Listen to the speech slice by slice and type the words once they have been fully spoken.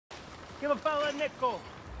Give a fella a nickel.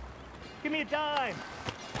 Give me a dime.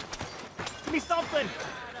 Give me something.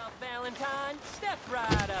 Right up, Valentine. Step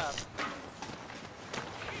right up.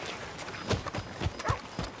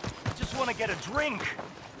 I just want to get a drink.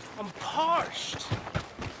 I'm parched.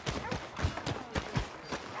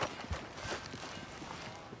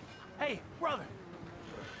 Hey, brother.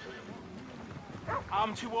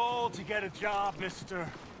 I'm too old to get a job, mister.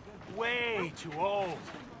 Way too old.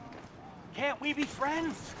 Can't we be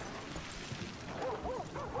friends?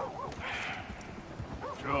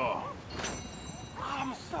 Sure.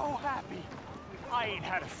 I'm so happy. I ain't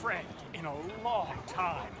had a friend in a long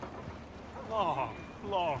time.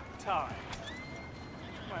 Long time.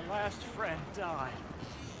 My last friend died.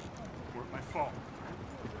 Weren't my fault.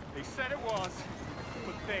 They said it was,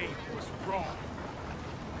 but they was wrong.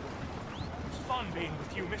 It's fun being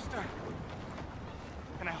with you, mister.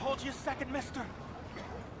 Can I hold you a second, mister?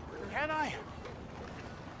 Can I?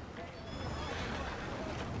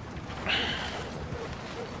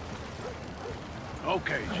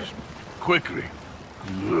 Okay, just quickly.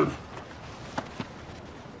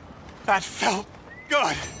 That felt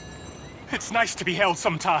good. It's nice to be held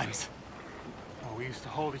sometimes. Oh, we used to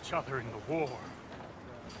hold each other in the war.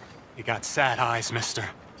 You got sad eyes, mister.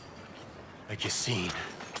 Like you seen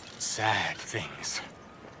sad things.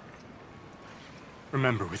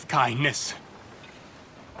 Remember, with kindness.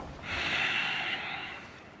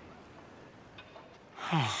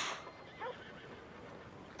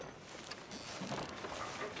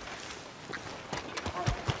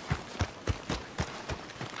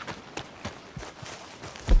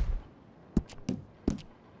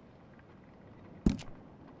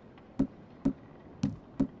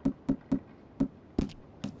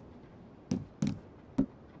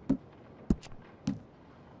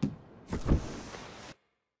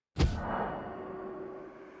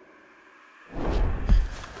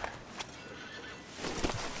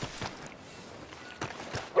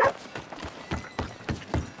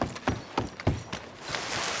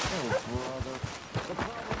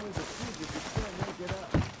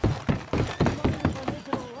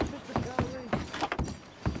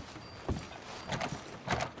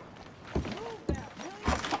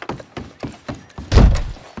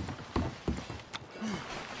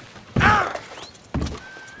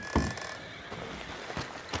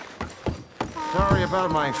 Sorry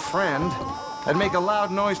about my friend. I'd make a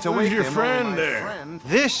loud noise to wake him. Who's your friend there?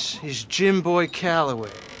 This is Jim Boy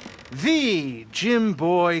Calloway. The Jim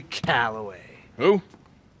Boy Calloway. Who?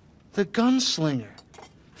 The gunslinger.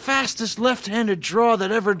 Fastest left-handed draw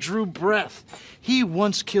that ever drew breath. He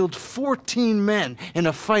once killed 14 men in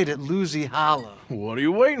a fight at Lucy Hollow. What are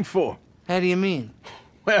you waiting for? How do you mean?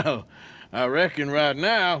 Well, I reckon right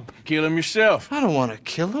now, kill him yourself. I don't want to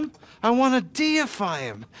kill him. I want to deify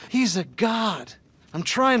him. He's a god. I'm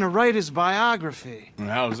trying to write his biography. And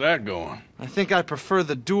how's that going? I think I prefer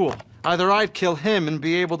the duel. Either I'd kill him and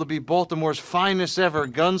be able to be Baltimore's finest ever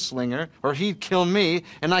gunslinger, or he'd kill me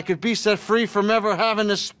and I could be set free from ever having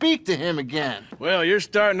to speak to him again. Well, you're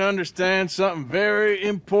starting to understand something very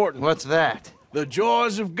important. What's that? The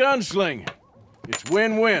joys of gunslinging. It's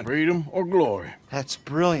win-win, freedom or glory. That's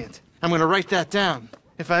brilliant. I'm gonna write that down,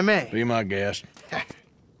 if I may. Be my guest.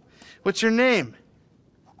 What's your name?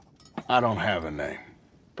 I don't have a name.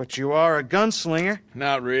 But you are a gunslinger.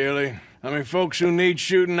 Not really. I mean, folks who need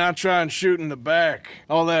shooting, I try and shoot in the back.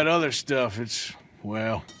 All that other stuff, it's,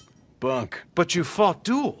 well, bunk. But you fought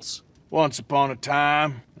duels. Once upon a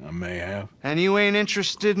time, I may have. And you ain't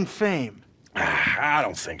interested in fame. I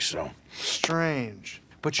don't think so. Strange.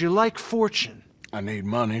 But you like fortune. I need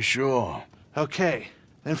money, sure. Okay.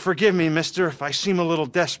 Then forgive me, mister, if I seem a little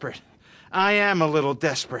desperate. I am a little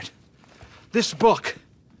desperate. This book,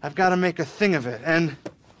 I've got to make a thing of it, and,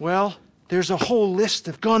 well, there's a whole list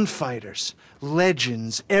of gunfighters.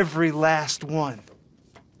 Legends, every last one.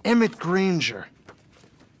 Emmett Granger,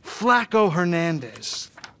 Flaco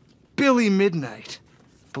Hernandez, Billy Midnight,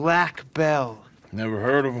 Black Bell. Never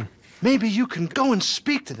heard of him. Maybe you can go and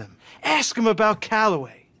speak to them. Ask them about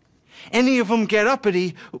Calloway. Any of them get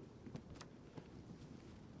uppity,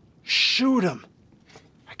 shoot them.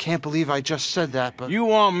 I can't believe I just said that, but... You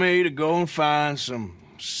want me to go and find some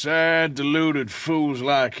sad, deluded fools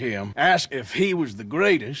like him, ask if he was the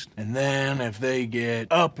greatest, and then if they get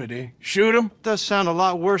uppity, shoot him? Does sound a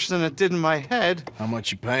lot worse than it did in my head. How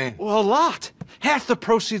much you paying? Well, a lot. Half the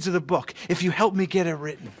proceeds of the book, if you help me get it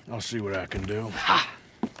written. I'll see what I can do. Ha!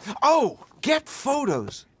 Oh, get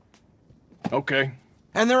photos. Okay.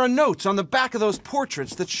 And there are notes on the back of those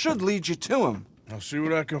portraits that should lead you to him. I'll see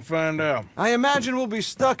what I can find out. I imagine we'll be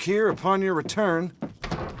stuck here upon your return.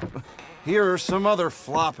 Here or some other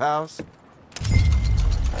flophouse.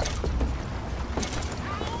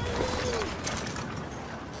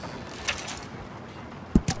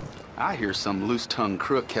 I hear some loose-tongued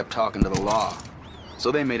crook kept talking to the law.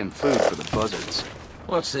 So they made him food for the buzzards.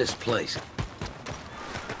 What's this place?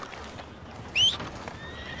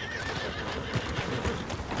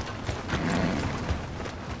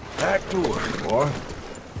 Back to work, boy.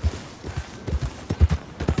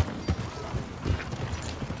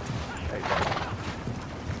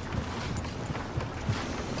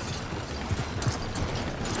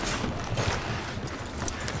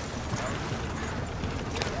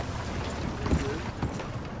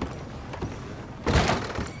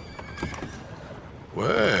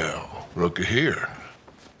 Well, looky here.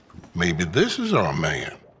 Maybe this is our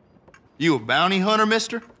man. You a bounty hunter,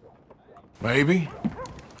 mister? Maybe.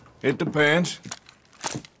 It depends.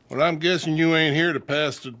 Well, I'm guessing you ain't here to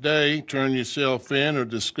pass the day, turn yourself in, or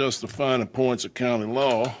discuss the finer points of county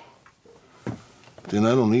law. Then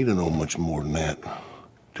I don't need to know much more than that,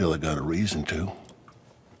 till I got a reason to.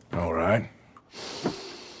 All right.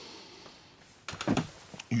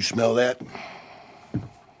 You smell that?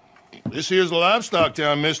 This here's a livestock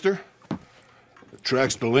town, mister.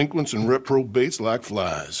 Attracts delinquents and reprobates like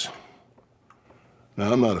flies.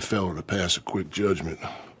 Now, I'm not a fellow to pass a quick judgment,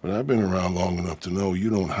 but I've been around long enough to know you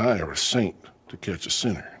don't hire a saint to catch a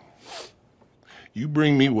sinner. You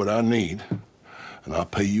bring me what I need, and I'll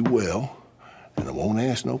pay you well, and I won't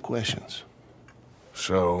ask no questions.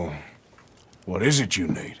 So, what is it you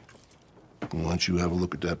need? Why don't you have a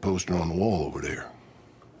look at that poster on the wall over there?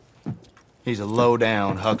 He's a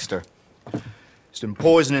low-down huckster. He's been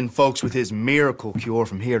poisoning folks with his miracle cure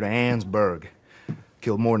from here to Annesburg.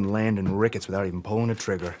 Killed more than Landon Ricketts without even pulling a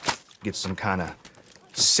trigger. Gets some kind of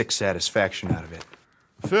sick satisfaction out of it.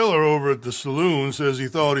 The fella over at the saloon says he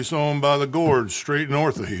thought he saw him by the gorge straight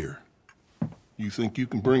north of here. You think you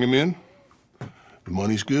can bring him in? The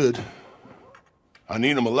money's good. I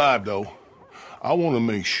need him alive, though. I want to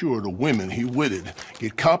make sure the women he witted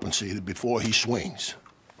get compensated before he swings.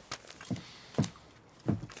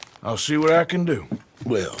 I'll see what I can do.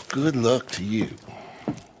 Well, good luck to you.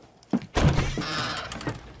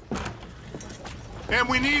 And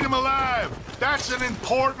we need him alive. That's an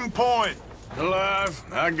important point. Alive,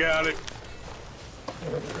 I got it.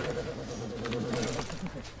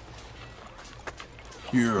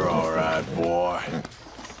 You're all right, boy.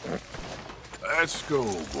 Let's go,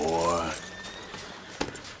 boy.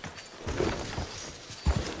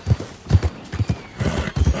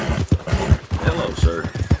 Hello, sir.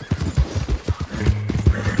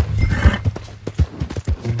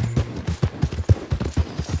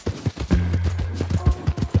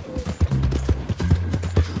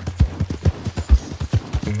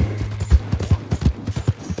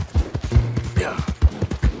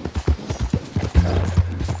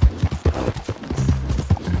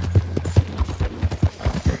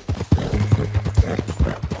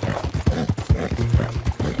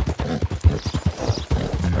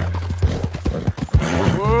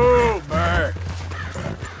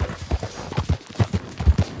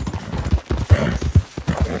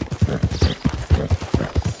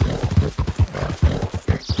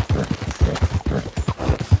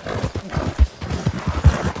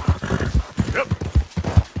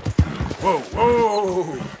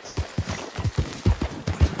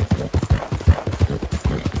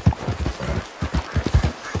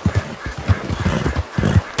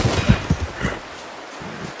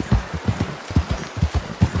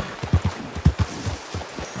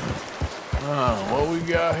 What we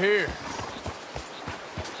got here?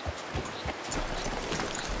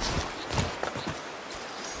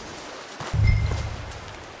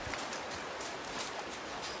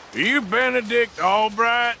 Are you Benedict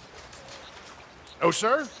Albright? Oh,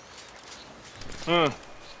 sir? Huh.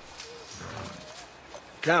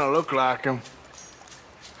 Kinda look like him.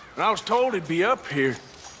 And I was told he'd be up here.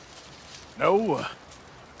 No,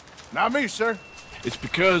 not me, sir. It's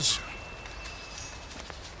because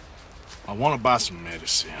I want to buy some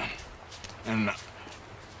medicine. And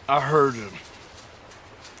I heard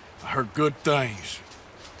good things.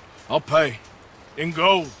 I'll pay in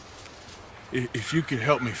gold if you could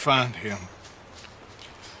help me find him.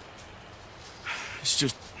 It's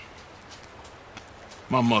just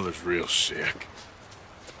my mother's real sick.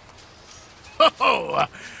 Oh,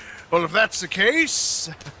 well, if that's the case,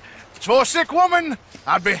 if it's for a sick woman,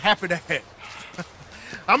 I'd be happy to help.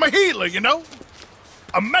 I'm a healer, you know,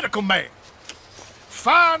 a medical man.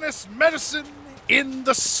 Finest medicine in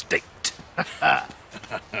the state.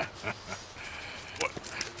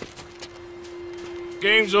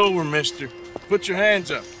 Game's over, mister. Put your hands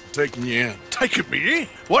up. I'm taking you in. Taking me in?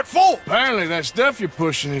 What for? Apparently that stuff you're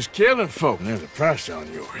pushing is killing folk. And there's a price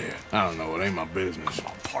on your head. I don't know, it ain't my business.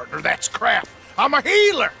 Oh, partner, that's crap. I'm a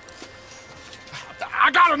healer.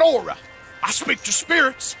 I got an aura. I speak to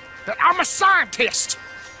spirits. I'm a scientist.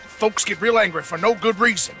 Folks get real angry for no good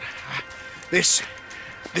reason. This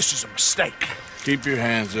is a mistake. Keep your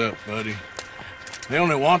hands up, buddy. They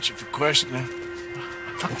only want you for questioning.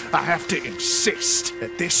 I have to insist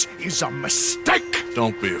that this is a mistake.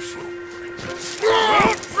 Don't be a fool.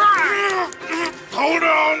 Hold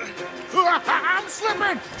on. I'm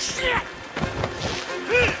slipping. Shit.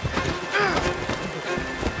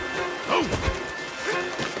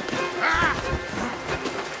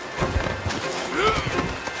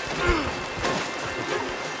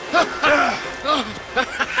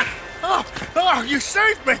 Oh, you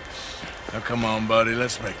saved me. Now, come on, buddy.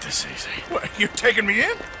 Let's make this easy. What, you taking me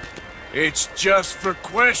in? It's just for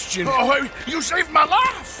questioning. Oh, you saved my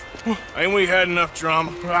life. Ain't we had enough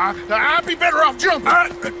drama? I'd be better off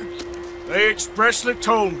jumping. They expressly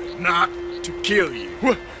told me not to kill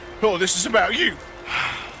you. Oh, this is about you.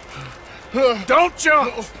 Don't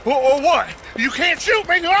jump! Or what? You can't shoot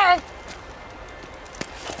me, huh?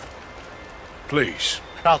 Please.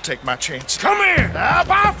 I'll take my chance. Come here!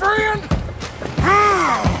 Bye, friend!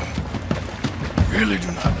 Really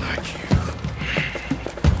do not like you.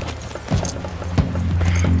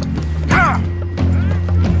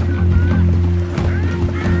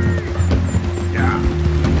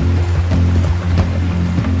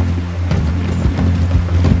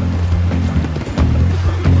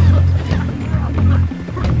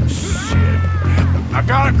 I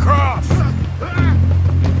gotta cross.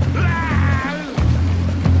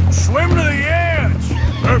 Swim to the edge.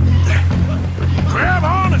 Grab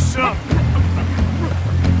onto something.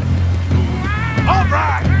 All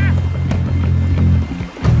right.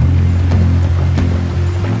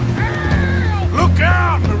 Look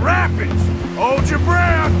out, the rapids. Hold your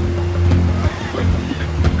breath.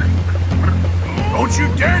 Don't you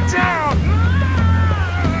dare drown.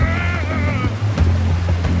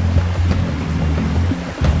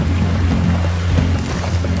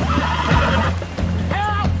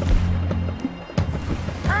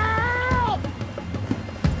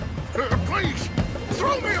 Please,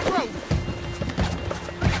 throw me a rope.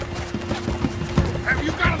 Have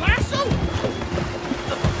you got a lasso?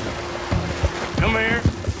 Come here.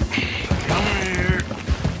 Come here.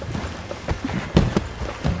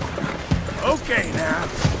 Okay, now.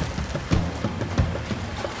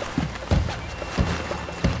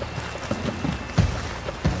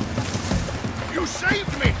 You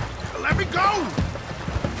saved me. Let me go.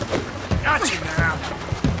 Got you now.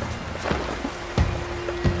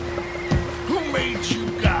 Who made you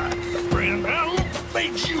God, friend? Who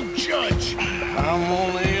made you judge? I'm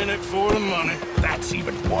only in it for the money. That's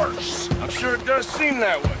even worse. I'm sure it does seem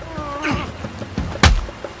that way.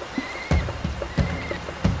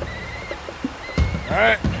 All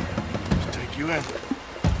right. Let's take you in.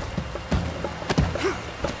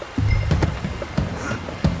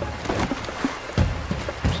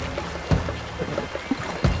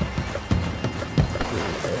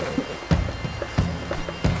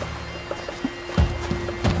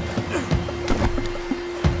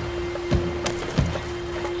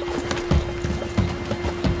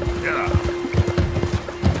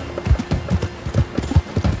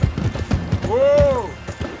 Whoa!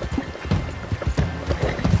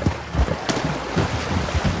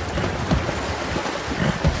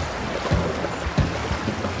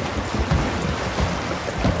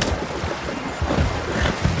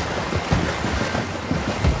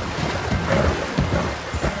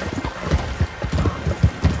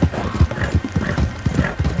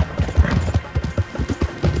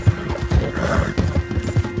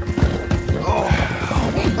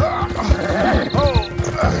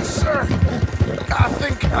 Sir, I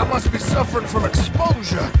think I must be suffering from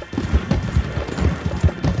exposure.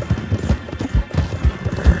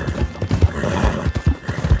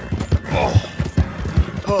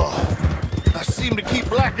 I seem to keep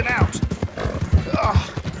blacking out.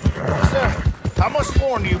 Sir, I must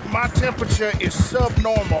warn you, my temperature is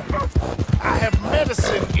subnormal. I have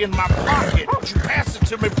medicine in my pocket. Would you pass it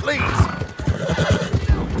to me, please?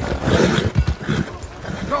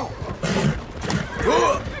 No.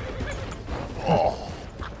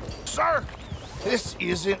 Sir, this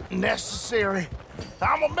isn't necessary.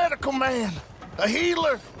 I'm a medical man, a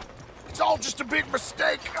healer. It's all just a big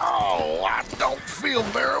mistake. Oh, I don't feel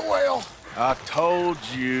very well. I told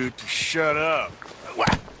you to shut up.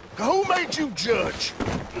 What? Who made you judge?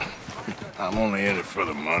 I'm only in it for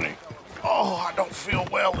the money. Oh, I don't feel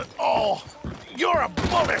well at all. You're a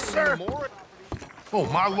bully, sir. Oh,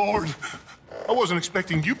 my lord. I wasn't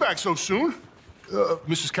expecting you back so soon.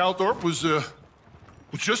 Mrs. Calthorpe was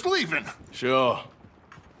just leaving. Sure.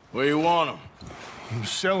 Where you want him?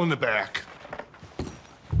 Cell in the back.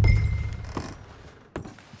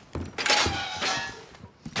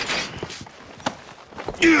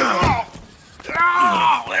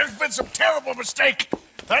 been some terrible mistake.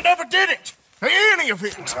 I never did it. Any of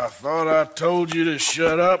it. I thought I told you to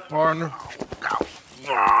shut up, partner.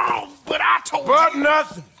 But I told you. But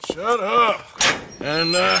nothing. Shut up.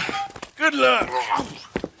 And, good luck.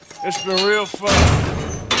 It's been real fun.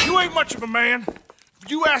 You ain't much of a man.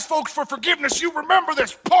 You ask folks for forgiveness, you remember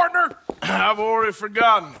this, partner? I've already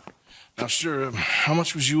forgotten. Now, sure, how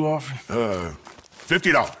much was you offering?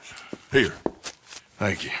 $50. Here.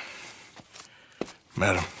 Thank you.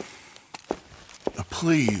 Madam.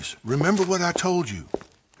 Please, remember what I told you.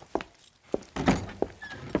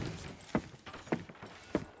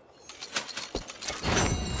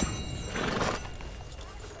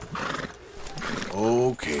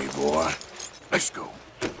 Okay, boy. Let's go.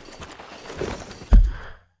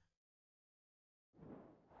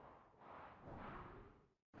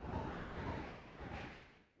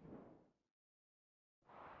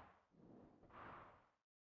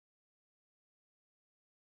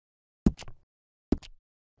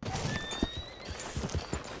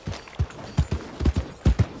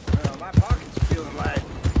 Well, my pocket's feeling light.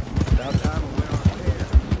 About time we went on a tear.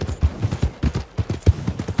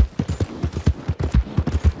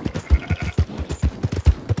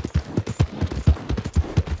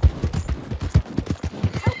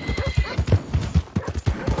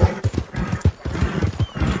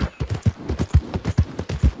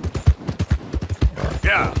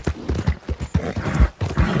 Yeah.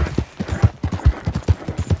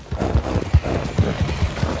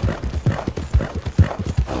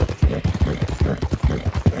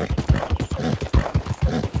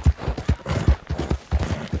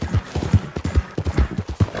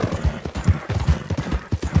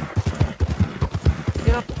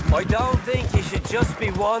 I don't think you should just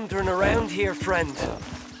be wandering around here, friend.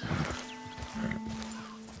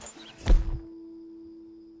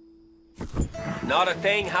 Not a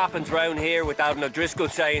thing happens round here without an O'Driscoll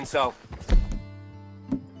saying so.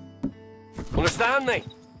 Understand me?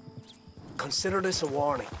 Consider this a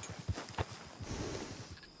warning.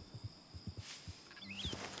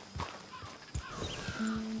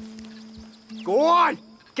 Go on!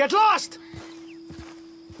 Get lost!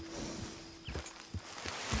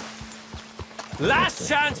 Last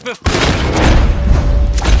chance before...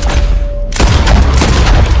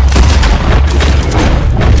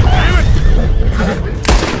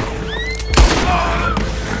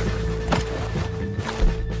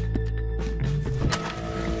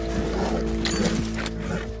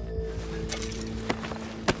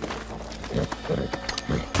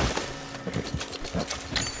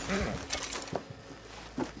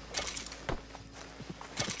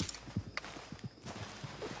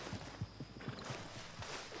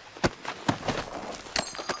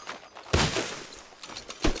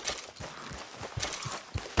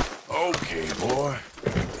 Okay, boy.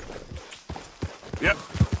 Yep.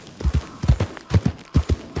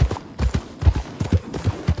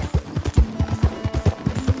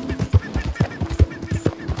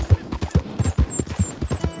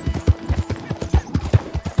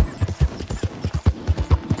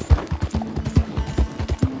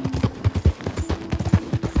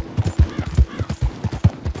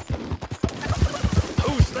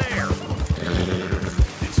 Who's there?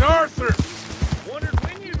 It's Arthur. Wondered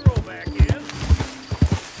when you'd roll back in.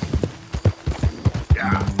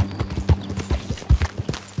 Yeah.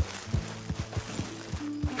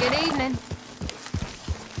 Good evening.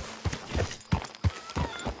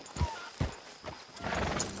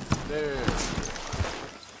 There.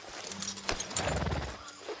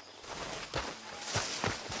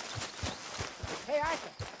 Hey, Arthur.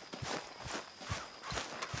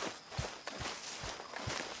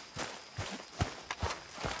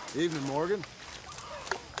 Evening, Morgan.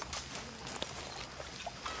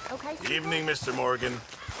 Okay. Evening, Mr. Morgan.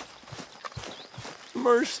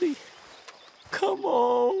 Mercy. Come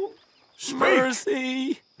on. Speak.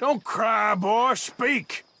 Mercy. Don't cry, boy.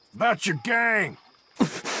 Speak about your gang.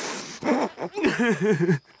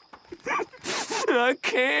 I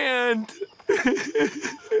can't.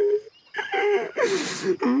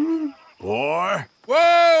 Boy.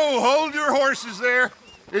 Whoa! Hold your horses there.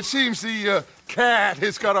 It seems the cat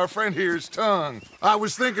has got our friend here's tongue. I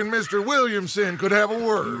was thinking Mr. Williamson could have a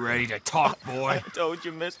word. Ready to talk, boy? I told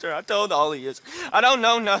you, mister. I told all of you. I don't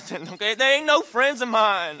know nothing, okay? They ain't no friends of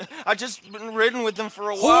mine. I just been ridden with them for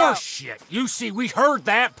a while. Horseshit! You see, we heard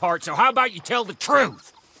that part, so how about you tell the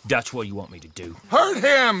truth? That's what you want me to do. Hurt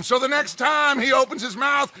him, so the next time he opens his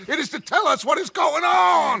mouth, it is to tell us what is going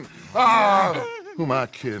on. Ah, who am I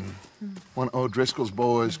kidding? One of O'Driscoll's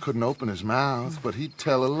boys couldn't open his mouth, but he'd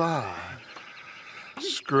tell a lie.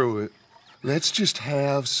 Screw it. Let's just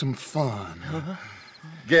have some fun.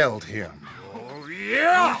 Geld him. Oh,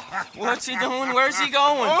 Yeah! What's he doing? Where's he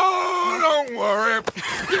going? Oh, don't worry.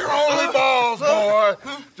 You're only balls, boy.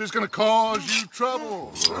 Just gonna cause you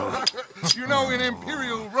trouble. You know, in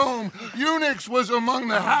Imperial Rome, eunuchs was among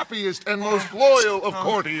the happiest and most loyal of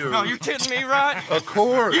courtiers. No, you're kidding me, right? Of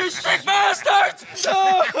course. You sick bastards!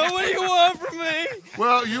 Oh, what do you want from me?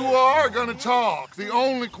 Well, you are gonna talk. The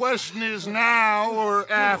only question is now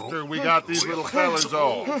or after we got these little fellas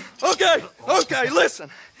off. Okay,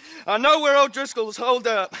 listen. I know where O'Driscoll's holed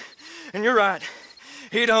up, and you're right.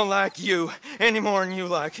 He don't like you any more than you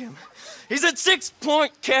like him. He's at 6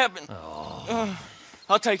 Point Cabin.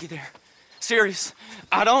 I'll take you there. Serious,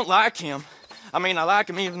 I don't like him. I mean, I like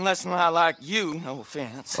him even less than I like you, no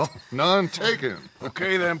offense. Oh, none taken.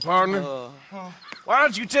 Okay then, partner. Why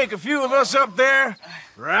don't you take a few of us up there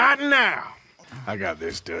right now? I got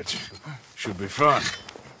this, Dutch. Should be fun.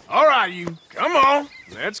 All right, you. Come on.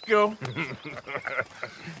 Let's go.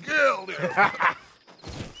 Gildy.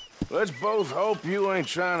 Let's both hope you ain't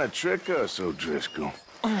trying to trick us, O'Driscoll.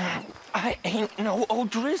 I ain't no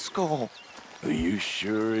O'Driscoll. You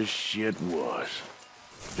sure as shit was.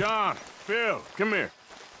 John, Phil, come here.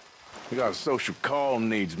 We got a social call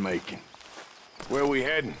needs making. Where we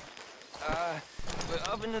heading? We're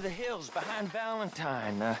up into the hills behind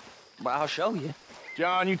Valentine. But I'll show you.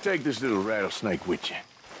 John, you take this little rattlesnake with you.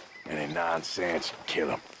 Any nonsense, kill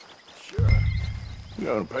him. Sure.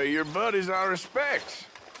 You're gonna pay your buddies our respects.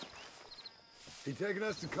 He taking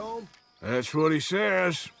us to Combe? That's what he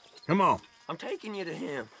says. Come on. I'm taking you to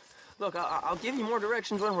him. Look, I'll give you more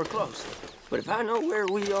directions when we're close. But if I know where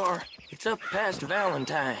we are, it's up past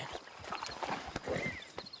Valentine.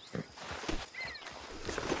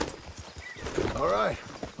 All right,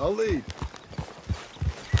 I'll lead.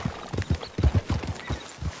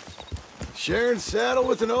 Sharing saddle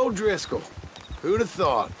with an O'Driscoll. Who'd have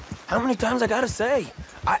thought? How many times I gotta say?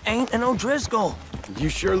 I ain't an O'Driscoll. You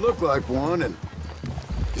sure look like one, and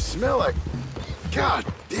you smell like...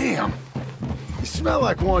 God damn. You smell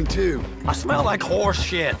like one, too. I smell like horse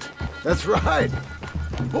shit. That's right.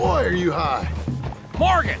 Boy, are you high.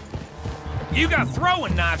 Morgan! You got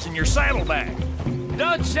throwing knives in your saddlebag.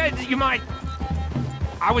 Doug said that you might...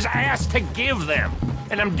 I was asked to give them,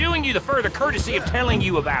 and I'm doing you the further courtesy of telling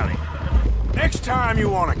you about it. Next time you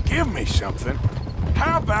want to give me something,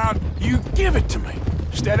 how about you give it to me,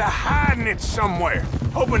 instead of hiding it somewhere,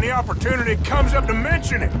 hoping the opportunity comes up to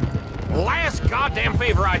mention it? Last goddamn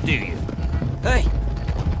favor I do you. Hey!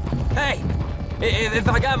 If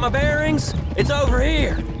I got my bearings, it's over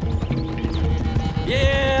here.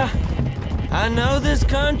 Yeah, I know this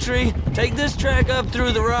country. Take this track up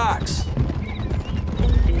through the rocks.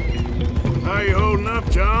 How you holding up,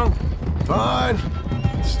 John? Fine.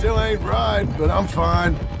 Still ain't right, but I'm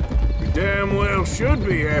fine. You damn well should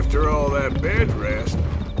be after all that bed rest.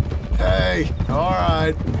 Hey, all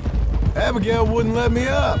right. Abigail wouldn't let me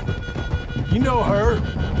up. You know her.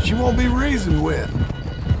 She won't be reasoned with.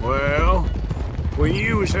 Well, when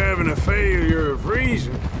you was having a failure of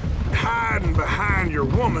reason, hiding behind your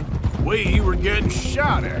woman, we were getting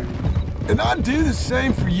shot at. And I'd do the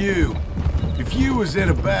same for you, if you was in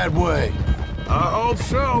a bad way. I hope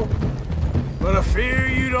so. But I fear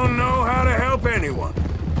you don't know how to help anyone.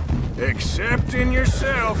 Except in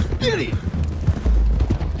yourself. Idiot!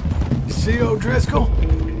 You see, O'Driscoll?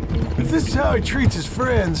 If this is how he treats his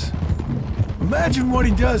friends, imagine what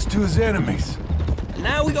he does to his enemies.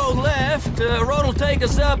 Now we go left, road will take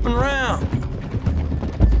us up and round.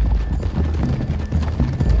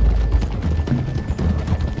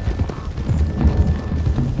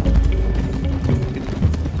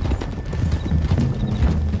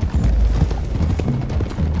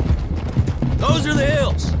 Those are the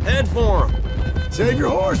hills. Head for them. Save your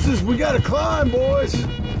horses. We gotta climb, boys.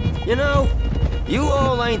 You know, you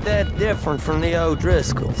all ain't that different from the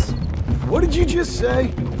O'Driscolls. What did you just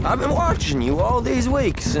say? I've been watching you all these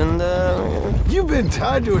weeks, and, You've been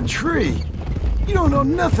tied to a tree. You don't know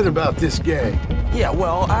nothing about this gang. Yeah,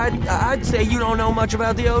 well, I'd say you don't know much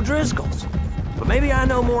about the O'Driscolls. But maybe I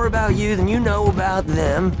know more about you than you know about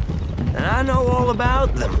them. And I know all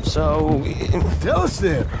about them, so... Tell us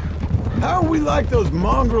then. How are we like those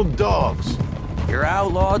mongrel dogs? You're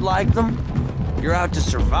outlawed like them. You're out to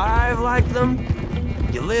survive like them.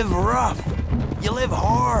 You live rough. You live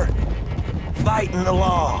hard. Fighting the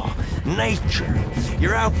law. Nature.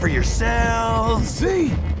 You're out for yourselves.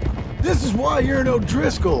 See? This is why you're an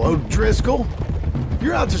O'Driscoll, O'Driscoll.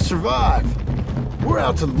 You're out to survive. We're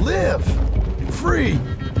out to live. Free.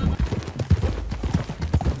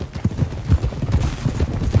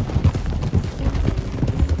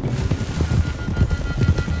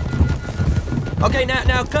 Okay,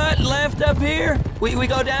 now cut left up here. We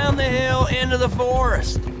go down the hill into the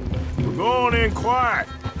forest. We're going in quiet,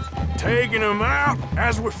 taking them out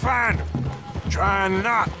as we find them, trying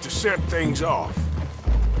not to set things off.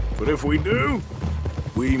 But if we do,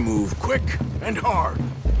 we move quick and hard.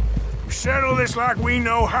 We settle this like we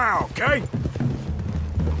know how, okay?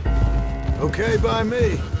 Okay by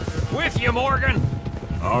me. With you, Morgan.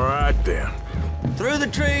 All right, then. Through the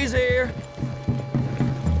trees here.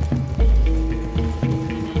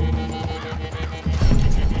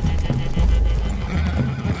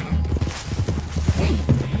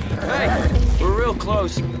 Hey, we're real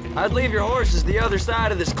close. I'd leave your horses the other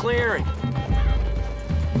side of this clearing.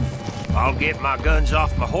 I'll get my guns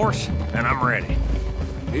off my horse, and I'm ready.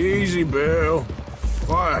 Easy, Bill.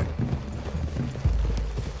 Quiet.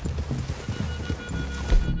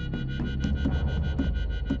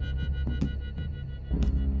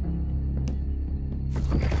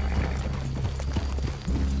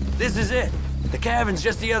 This is it. The cabin's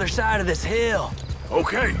just the other side of this hill.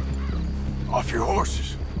 Okay. Off your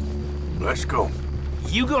horses. Let's go.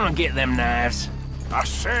 You gonna get them knives? I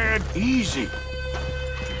said easy.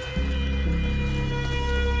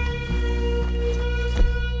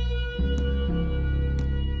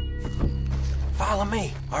 Follow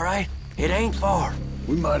me, all right? It ain't far.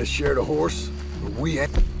 We might have shared a horse, but we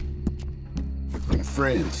ain't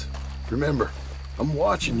friends. Remember, I'm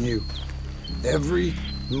watching you. Every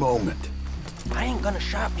moment. I ain't gonna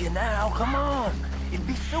shop you now, come on. It'd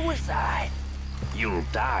be suicide. You'll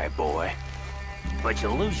die, boy. But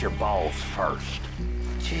you'll lose your balls first.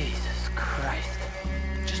 Jesus Christ.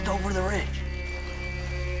 Just over the ridge.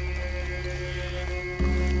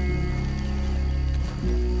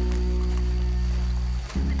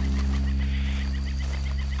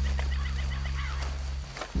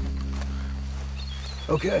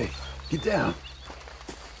 Okay, get down.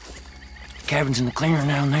 Cabin's in the clearing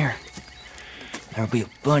down there. There'll be a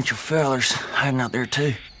bunch of fellers hiding out there,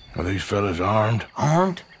 too. Are these fellas armed?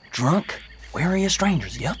 Armed? Drunk? Wary of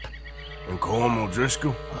strangers, yup. And Colm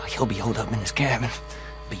O'Driscoll? Well, he'll be holed up in his cabin.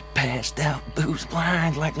 Be passed out, booze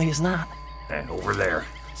blind, likely as not. And over there,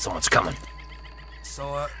 someone's coming.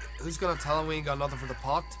 So, who's gonna tell him we ain't got nothing for the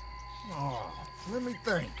pot? Oh, let me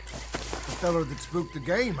think. The feller that spooked the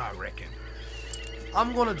game, I reckon.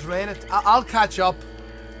 I'm gonna drain it. I'll catch up.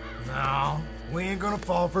 No, we ain't gonna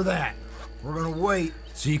fall for that. We're gonna wait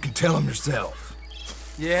so you can tell him yourself.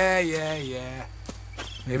 Yeah.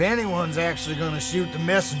 If anyone's actually gonna shoot the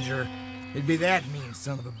messenger, it'd be that mean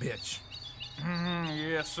son of a bitch.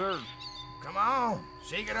 Yes, sir. Come on,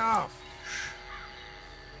 shake it off.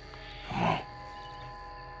 Come on.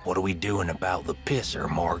 What are we doing about the pisser,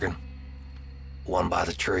 Morgan? One by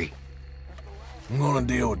the tree. I'm gonna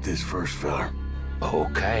deal with this first fella.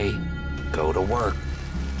 Okay, go to work.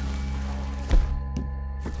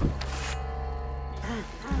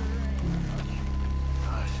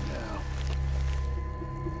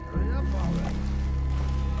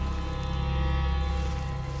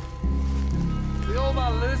 The old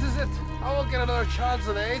man loses it. I won't get another chance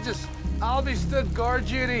in ages. I'll be stood guard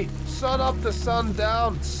duty, sun up to sun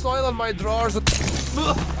down, soiling my drawers.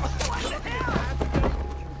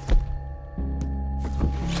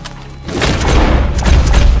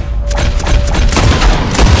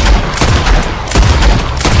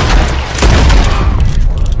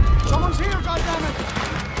 Someone's here, goddammit!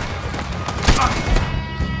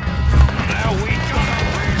 Now we got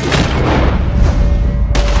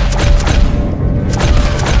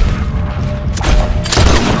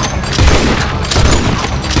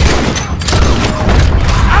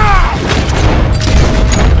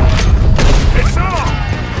It's on!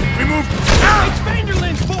 We move out! It's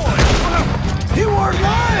Vanderlyn's boy! You weren't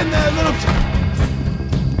lying there, little...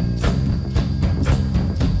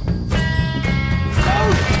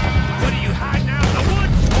 What are you hiding out in the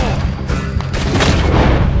woods for?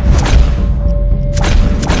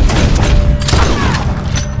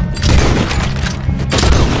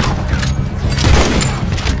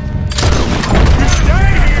 You stay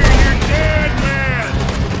here, you're dead man!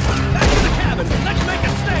 Back to the cabin. Let's make a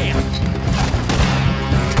stand.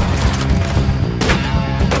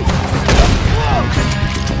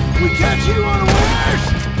 We catch you unawares!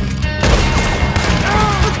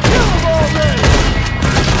 Kill them already!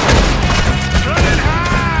 Run and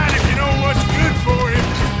hide if you know what's good for you.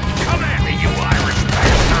 Come at me, you Irish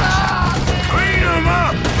bastards! Clean them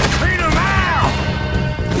up! Clean them out!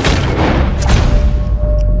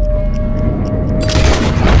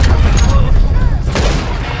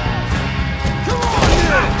 Come on,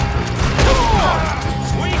 then! Come on!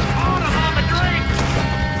 Sweet on 'em on the drink!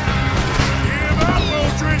 Give up,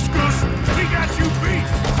 O'Driscolls! We got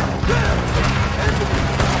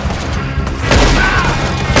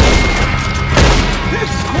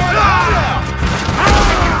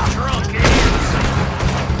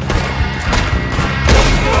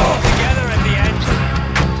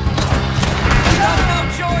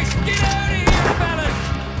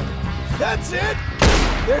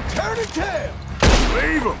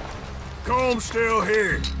Comb's still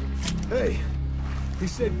here. Hey, he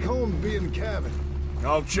said Colm would be in the cabin.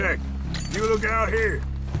 I'll check. You look out here.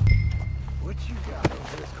 What you got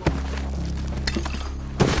over this corner?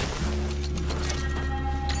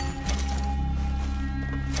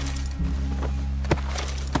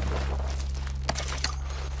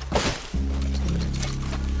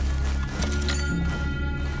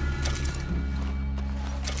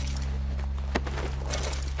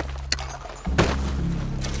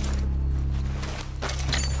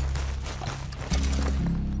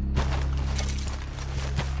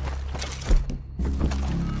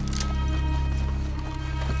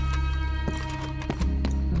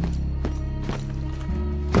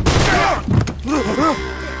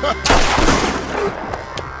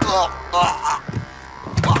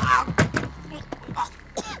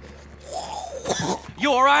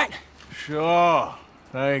 You all right? Sure.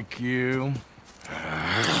 Thank you.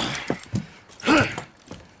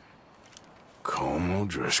 Colm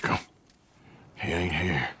O'Driscoll. He ain't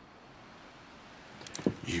here.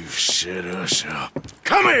 You set us up.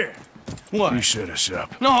 Come here! What? You set us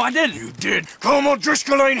up. No, I didn't. You did. Colm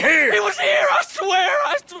O'Driscoll ain't here! He was here, I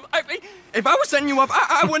swear! If I was setting you up,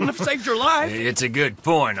 I wouldn't have saved your life. It's a good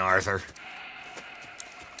point, Arthur.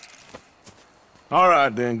 All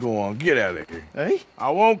right, then, go on. Get out of here. Hey?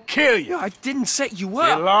 I won't kill you. I didn't set you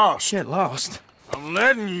up. Get lost. Get lost? I'm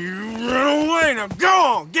letting you run away. Now go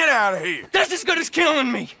on. Get out of here. That's as good as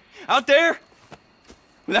killing me. Out there,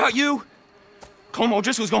 without you, Colm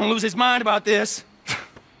O'Driscoll's gonna lose his mind about this.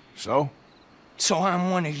 So? So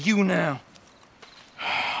I'm one of you now.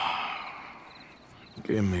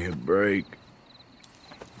 Give me a break.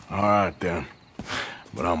 All right, then.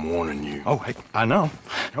 But I'm warning you. Oh, hey, I know.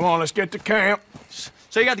 Come on, let's get to camp.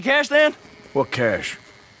 So you got the cash, then? What cash?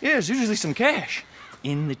 Yeah, there's usually some cash.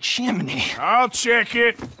 In the chimney. I'll check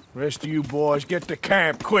it. Rest of you boys, get to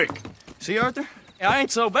camp, quick. See, Arthur? I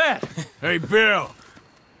ain't so bad. Hey, Bill.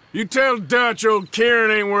 You tell Dutch old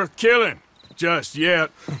Kieran ain't worth killing. Just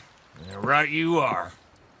yet. Yeah, right you are.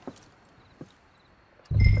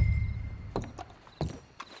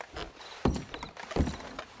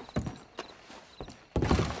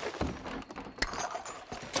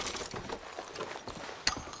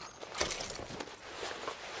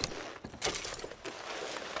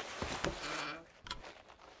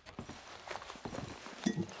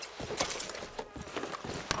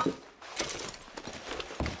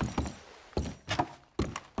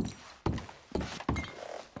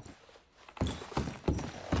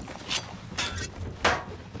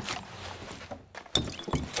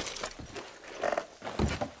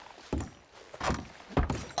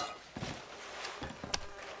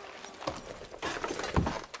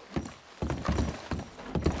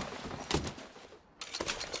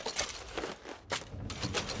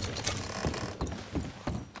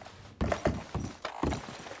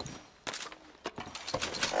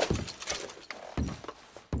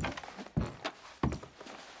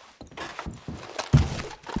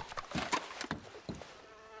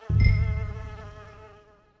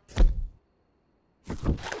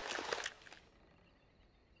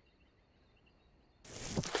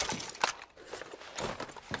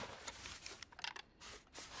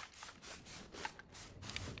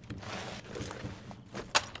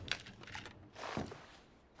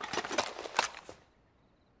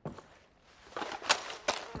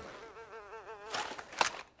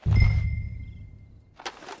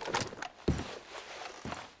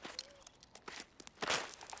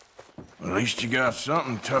 At least you got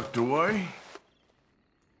something tucked away.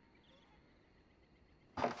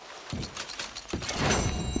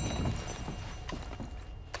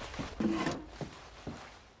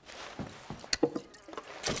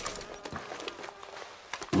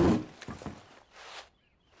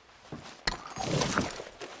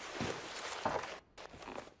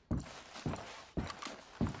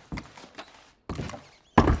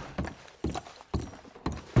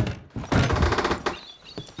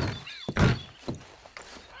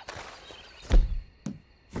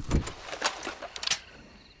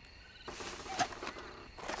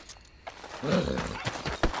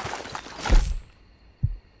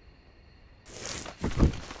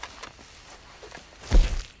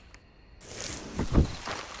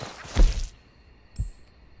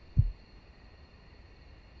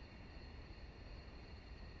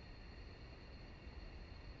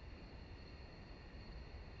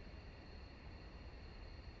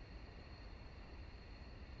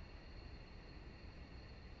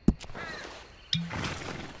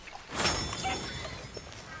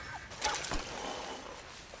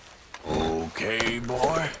 Okay,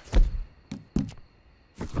 boy.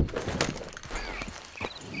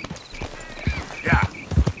 Yeah.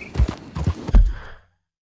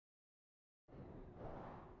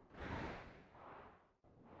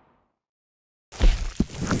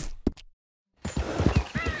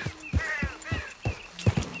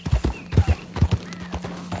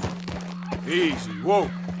 Easy, whoa.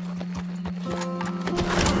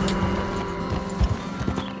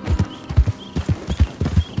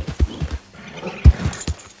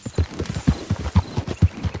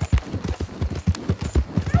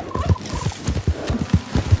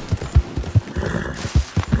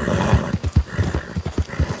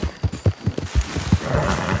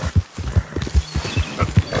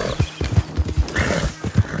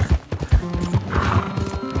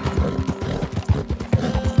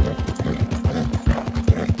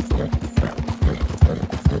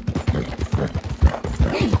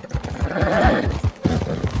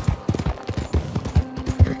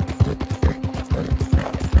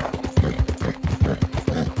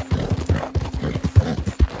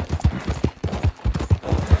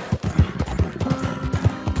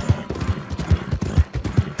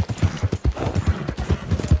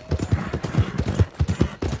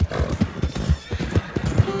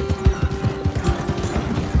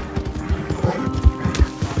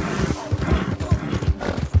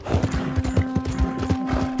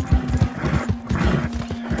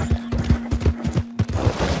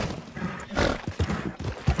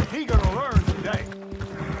 He gonna learn today.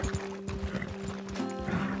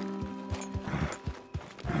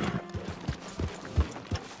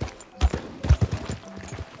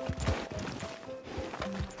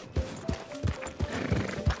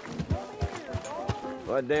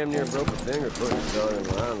 Well, I damn near broke a finger putting the dog in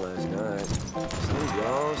line last night. Sleep,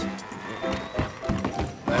 y'alls.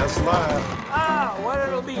 That's live. Ah, what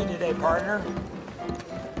it'll be today, partner?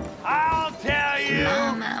 I'll tell you.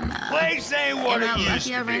 Place ain't what it used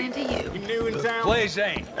to be. into you. You new in town? Place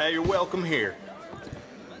ain't. Hey, you're welcome here.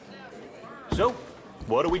 So,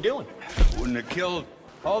 what are we doing? Wouldn't have killed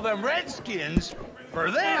all them redskins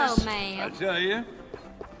for this. Hello, ma'am. I tell you.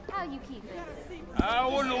 How you keeping? I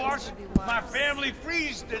wouldn't have watched my family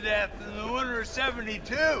freeze to death in the winter of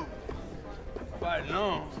 '72. If I'd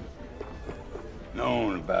known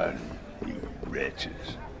about it, you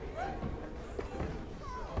wretches.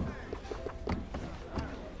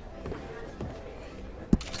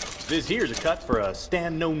 This here's a cut for a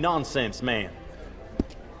stand no nonsense man.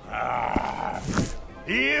 Ah,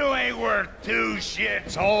 you ain't worth two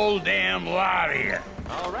shits, whole damn lot of you.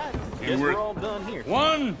 All right, You guess were we're all done here.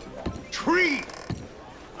 one tree,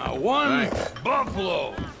 one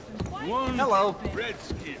buffalo, one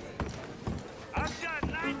redskin. I've got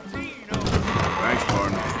 19 of them. Thanks,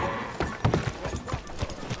 partner.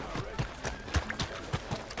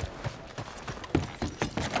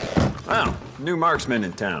 Wow, new marksman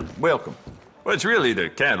in town. Welcome. Well, it's really the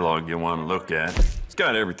catalog you want to look at. It's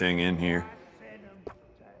got everything in here.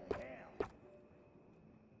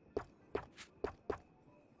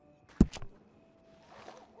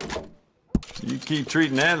 You keep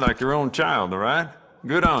treating that like your own child, all right?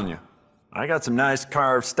 Good on you. I got some nice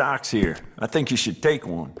carved stocks here. I think you should take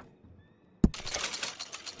one.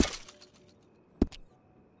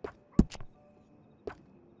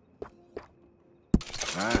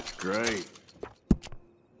 That's great.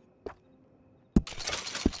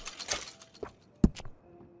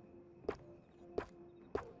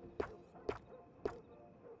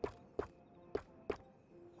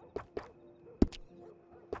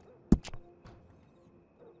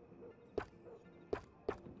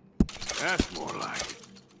 That's more like it.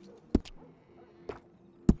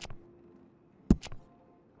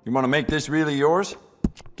 You want to make this really yours?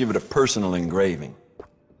 Give it a personal engraving.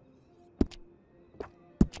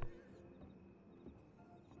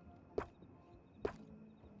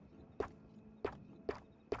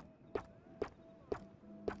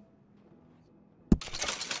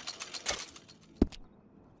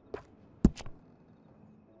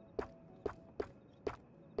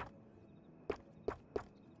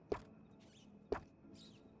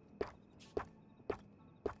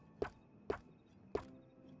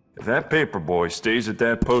 If that paper boy stays at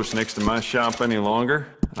that post next to my shop any longer,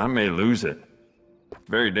 I may lose it.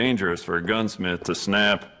 Very dangerous for a gunsmith to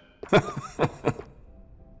snap.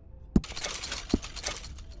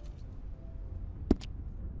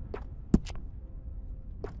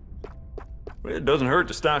 Well, it doesn't hurt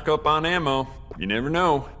to stock up on ammo. You never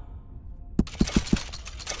know.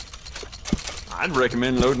 I'd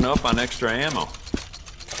recommend loading up on extra ammo.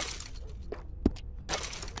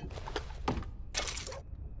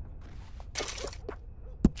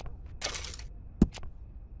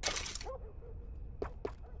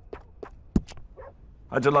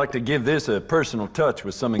 How'd you like to give this a personal touch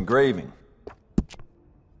with some engraving?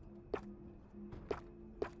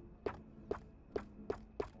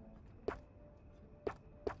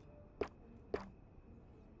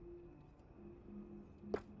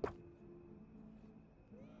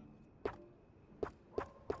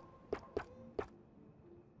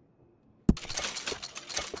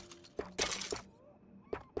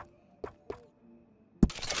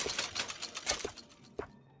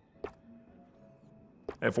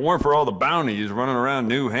 If it weren't for all the bounties running around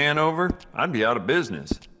New Hanover, I'd be out of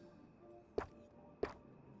business.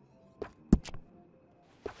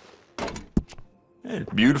 Hey,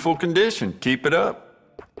 beautiful condition. Keep it up.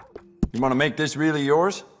 You want to make this really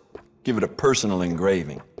yours? Give it a personal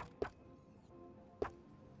engraving.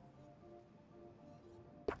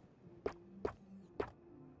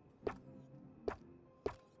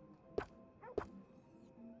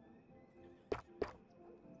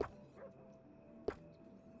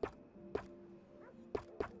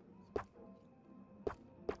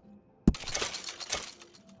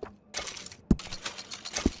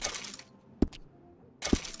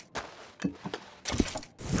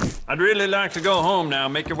 I'd really like to go home now.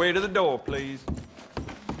 Make your way to the door, please.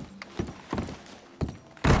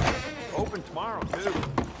 Open tomorrow, too.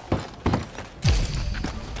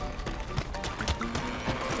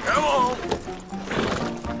 Come on!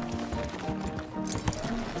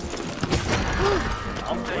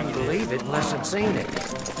 Wouldn't believe it unless I'd seen it.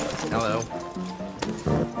 Hello.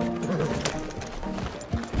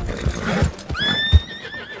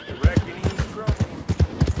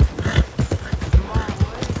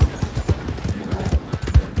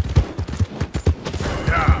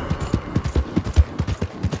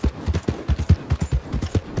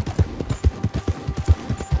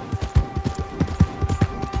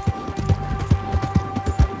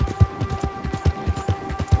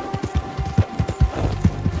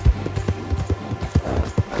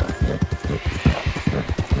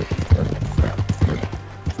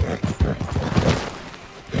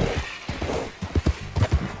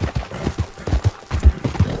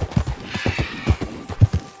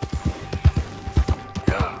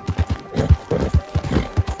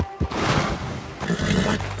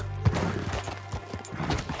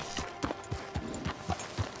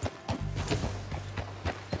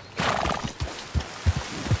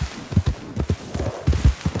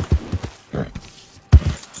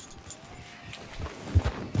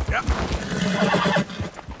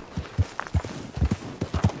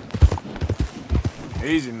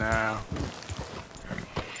 Easy now.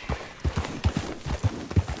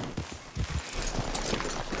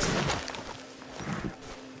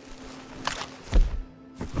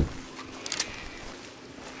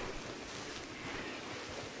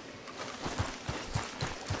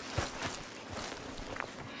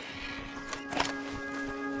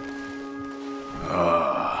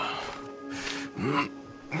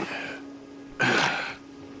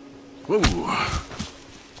 Whoa.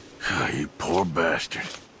 Oh, you poor bastard.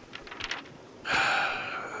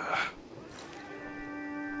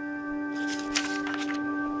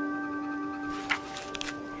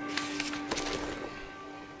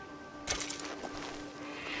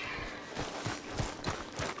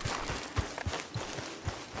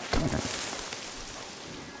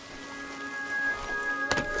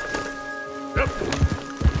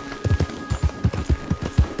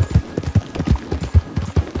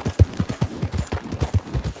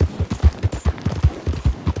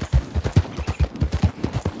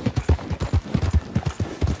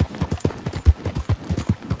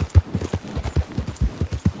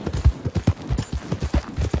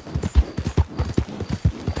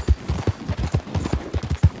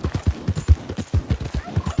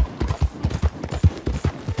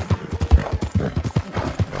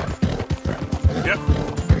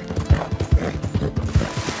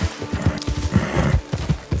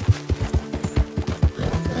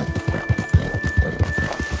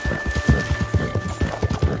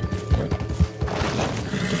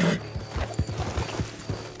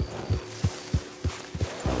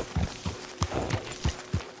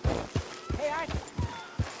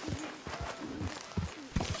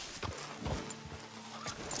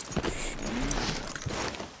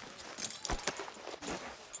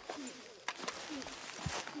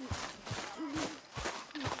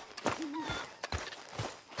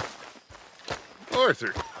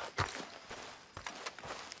 Arthur.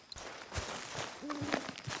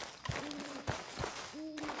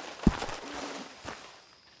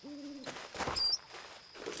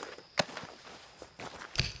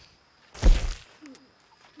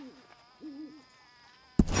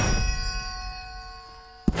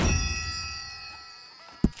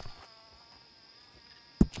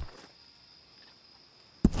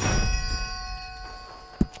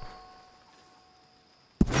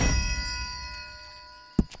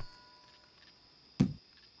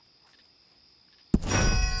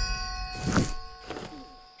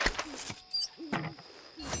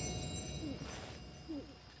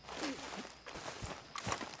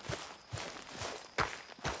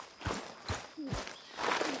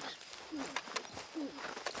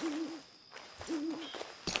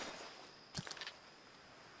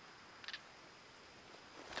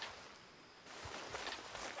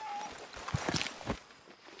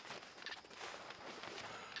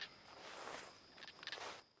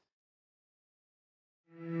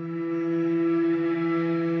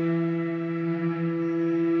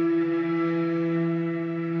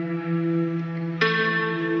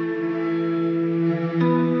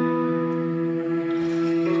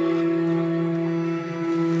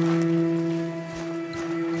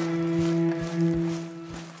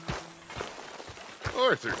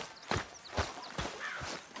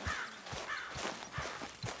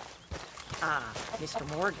 Mr.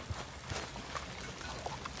 Morgan.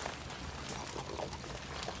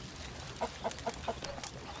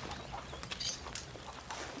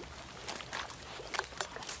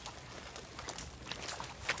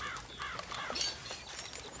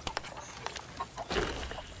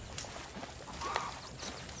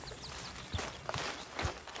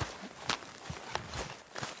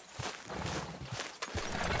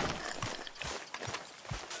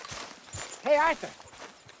 Hey, Arthur.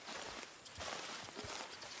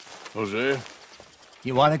 Hosea?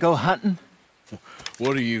 You want to go hunting?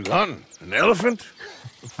 What are you hunting? An elephant?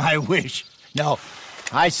 I wish. No.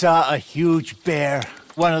 I saw a huge bear.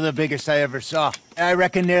 One of the biggest I ever saw. I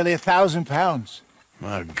reckon nearly 1,000 pounds.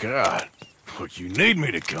 My God. But you need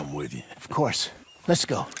me to come with you. Of course. Let's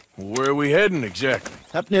go. Where are we heading exactly?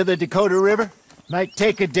 Up near the Dakota River. Might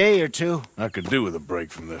take a day or two. I could do with a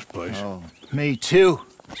break from this place. Oh, me too.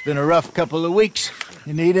 It's been a rough couple of weeks.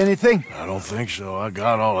 You need anything? I don't think so. I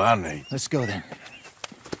got all I need. Let's go then.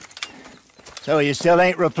 So you still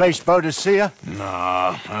ain't replaced Boadicea?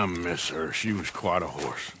 Nah, I miss her. She was quite a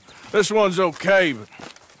horse. This one's okay, but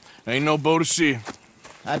ain't no Boadicea.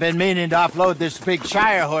 I've been meaning to offload this big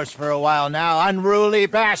Shire horse for a while now. Unruly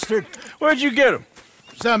bastard. Where'd you get him?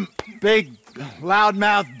 Some big,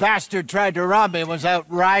 loudmouth bastard tried to rob me and was out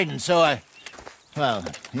riding, so I... Well,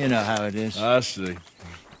 you know how it is. I see.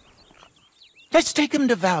 Let's take him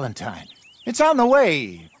to Valentine. It's on the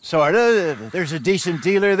way, sorta. There's a decent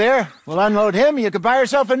dealer there. We'll unload him, you could buy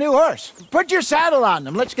yourself a new horse. Put your saddle on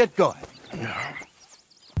him, let's get going.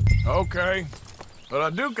 Okay, but I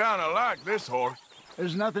do kind of like this horse.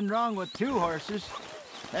 There's nothing wrong with two horses,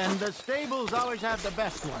 and the stables always have the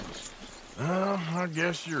best ones. Well, I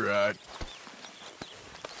guess you're right.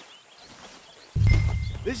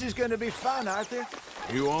 This is gonna be fun, Arthur.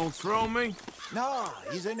 You won't throw me? No,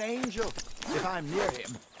 he's an angel, if I'm near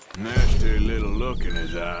him. Nasty little look in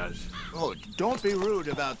his eyes. Oh, don't be rude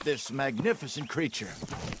about this magnificent creature.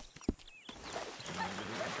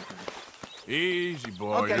 Easy,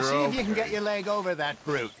 boy. Okay, You're see if you can get your leg over that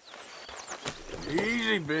brute.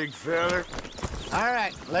 Easy, big feller. All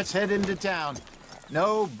right, let's head into town.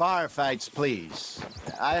 No bar fights, please.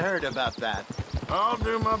 I heard about that. I'll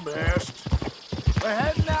do my best. We're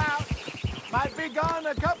heading out. Might be gone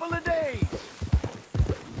a couple of days.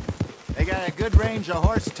 They got a good range of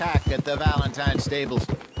horse tack at the Valentine stables.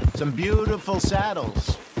 Some beautiful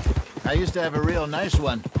saddles. I used to have a real nice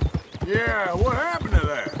one. Yeah, what happened to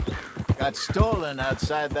that? Got stolen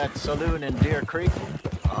outside that saloon in Deer Creek.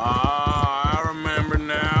 Ah, I remember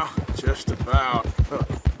now. Just about.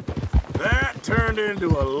 That turned into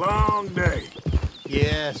a long day.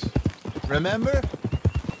 Yes. Remember?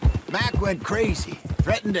 Mac went crazy,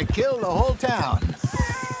 threatened to kill the whole town.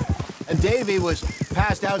 And Davy was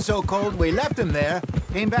passed out so cold we left him there,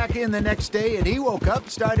 came back in the next day, and he woke up,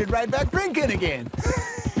 started right back drinking again.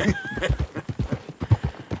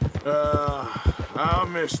 I'll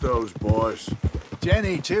miss those boys.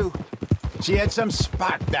 Jenny, too. She had some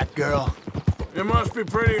spark, that girl. It must be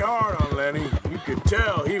pretty hard on Lenny. You could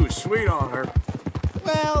tell he was sweet on her.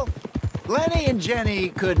 Well, Lenny and Jenny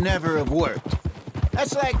could never have worked.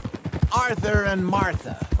 That's like Arthur and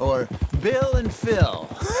Martha, or Bill and Phil.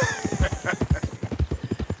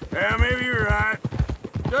 Yeah, maybe you're right.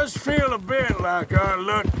 Does feel a bit like our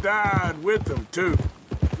luck died with them, too.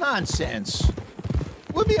 Nonsense.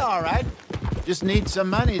 We'll be all right. Just need some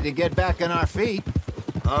money to get back on our feet.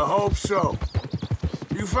 I hope so.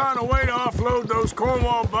 You found a way to offload those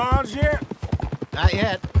Cornwall bonds yet? Not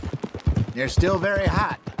yet. They're still very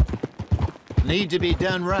hot. Need to be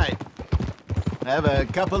done right. I have a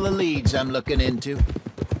couple of leads I'm looking into.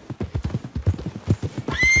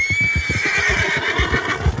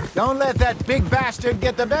 Don't let that big bastard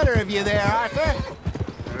get the better of you there, Arthur.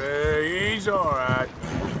 Hey, he's all right.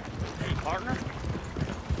 Partner?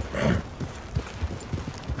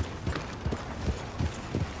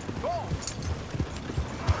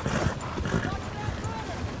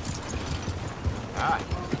 Hi.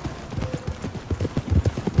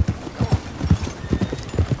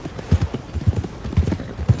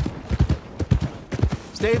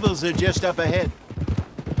 Stables are just up ahead.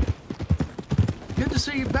 Good to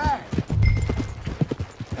see you back.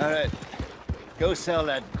 All right. Go sell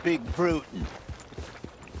that big brute and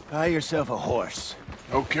buy yourself a horse.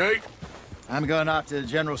 Okay. I'm going off to the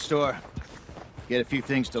general store. Get a few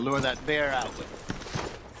things to lure that bear out with.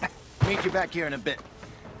 Meet you back here in a bit.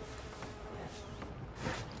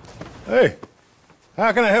 Hey,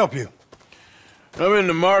 how can I help you? I'm in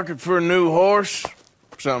the market for a new horse.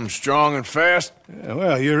 Something strong and fast. Yeah,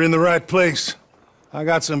 well, you're in the right place. I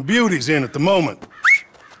got some beauties in at the moment.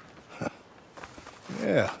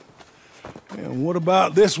 Yeah. And what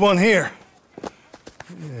about this one here?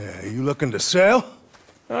 Yeah, you looking to sell?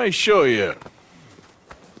 I ain't sure yet.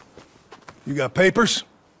 You got papers?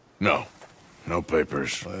 No. No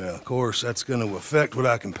papers. Well, of course, that's gonna affect what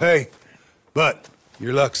I can pay. But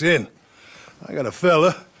your luck's in. I got a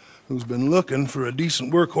fella who's been looking for a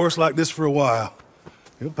decent workhorse like this for a while.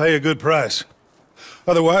 He'll pay a good price.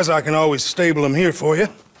 Otherwise, I can always stable him here for you.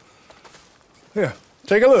 Here,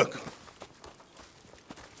 take a look.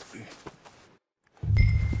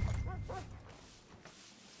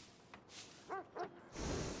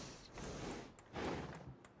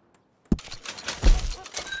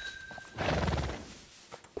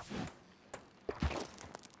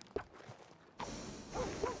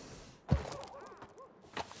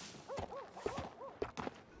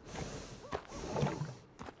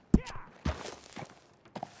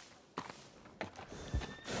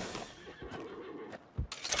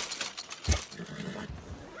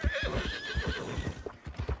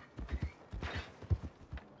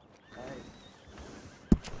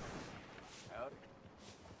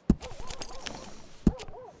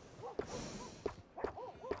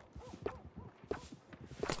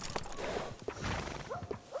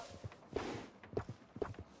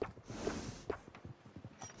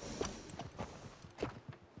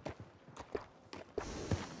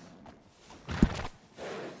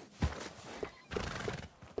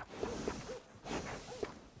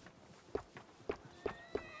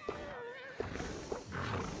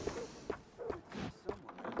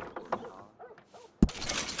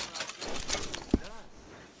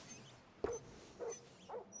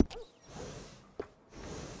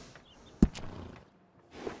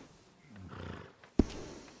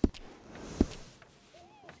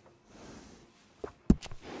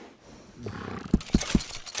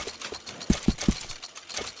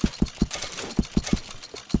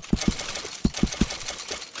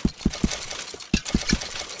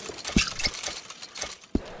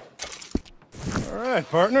 All right,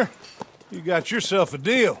 partner. You got yourself a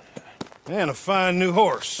deal. And a fine new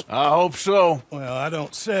horse. I hope so. Well, I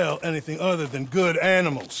don't sell anything other than good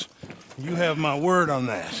animals. You have my word on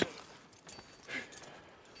that.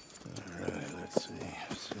 All right, let's see.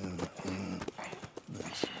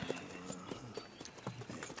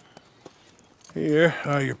 Here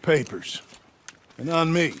are your papers. And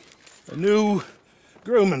on me, a new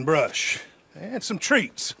grooming brush. And some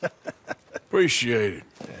treats. Appreciate it.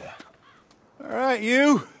 All right,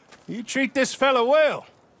 you treat this fella well.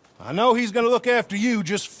 I know he's gonna look after you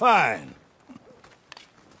just fine.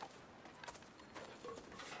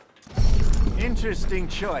 Interesting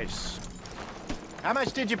choice. How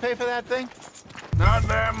much did you pay for that thing? Not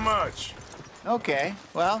that much. Okay,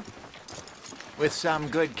 well, with some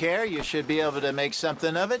good care, you should be able to make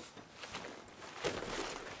something of it.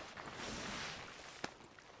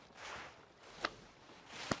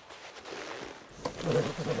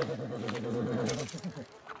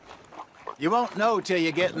 You won't know till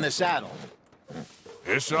you get in the saddle.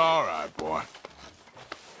 It's all right, boy.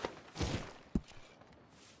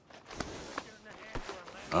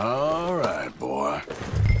 All right, boy.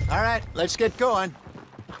 All right, let's get going.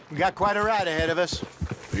 We got quite a ride ahead of us.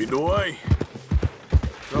 Lead the way.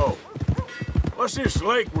 So, what's this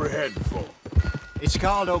lake we're heading for? It's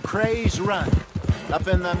called O'Creagh's Run, up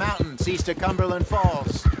in the mountains east of Cumberland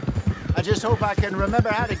Falls. I just hope I can remember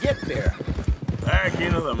how to get there. Back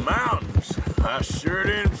into the mountains? I sure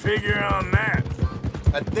didn't figure on that.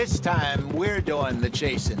 But this time, we're doing the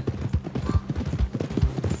chasing.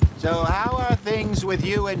 So how are things with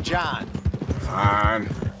you and John? Fine.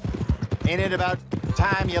 Ain't it about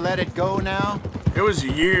time you let it go now? It was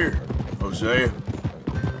a year, Hosea.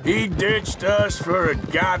 He ditched us for a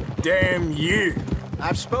goddamn year.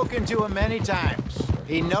 I've spoken to him many times.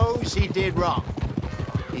 He knows he did wrong.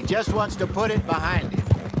 He just wants to put it behind him.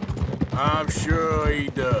 I'm sure he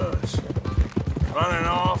does. Running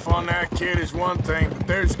off on that kid is one thing, but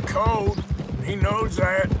there's code. He knows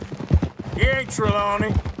that. He ain't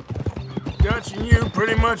Trelawney. Dutch and you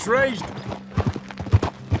pretty much raised him.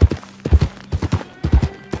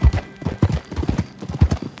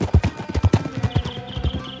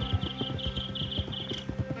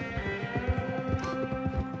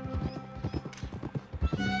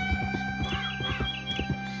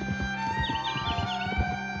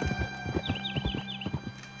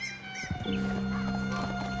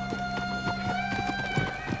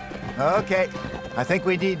 Okay, I think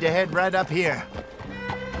we need to head right up here.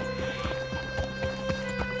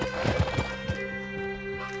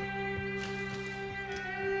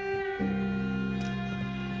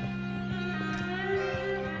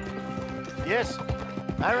 Yes,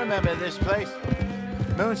 I remember this place.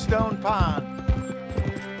 Moonstone Pond.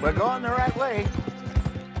 We're going the right way.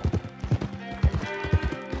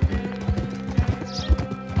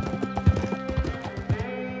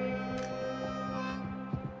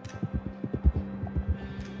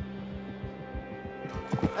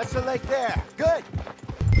 That's the lake there. Good.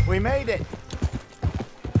 We made it.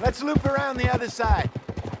 Let's loop around the other side.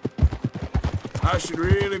 I should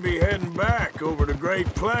really be heading back over the Great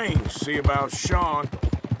Plains, see about Sean.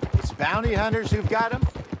 It's bounty hunters who've got him?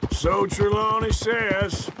 So Trelawney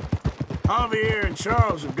says. Javier and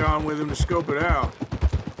Charles have gone with him to scope it out.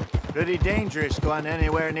 Pretty dangerous going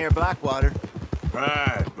anywhere near Blackwater.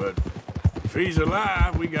 Right, but if he's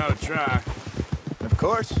alive, we gotta try. Of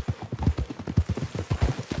course.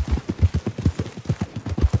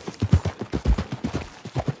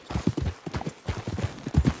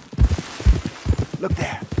 Look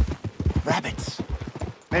there. Rabbits.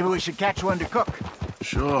 Maybe we should catch one to cook.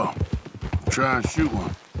 Sure. Try and shoot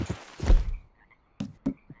one.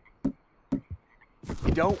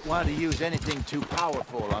 You don't want to use anything too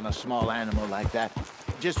powerful on a small animal like that.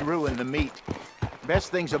 Just ruin the meat.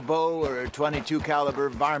 Best thing's a bow or a .22 caliber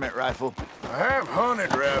varmint rifle. I have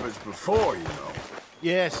hunted rabbits before, you know.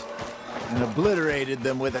 Yes, and obliterated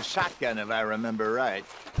them with a shotgun, if I remember right.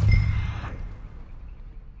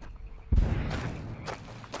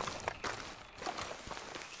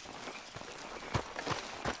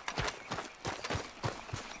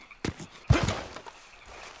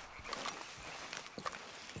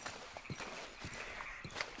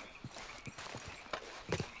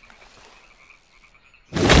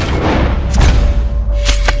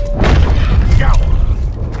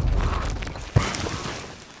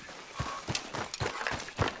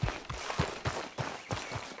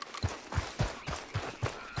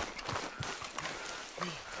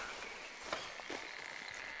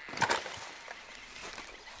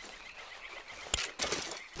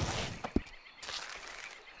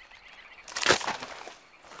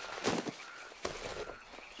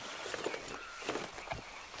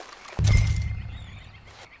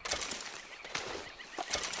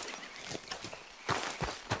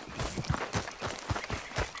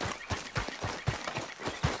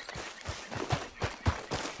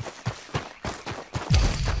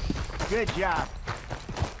 Good job.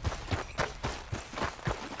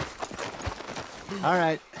 All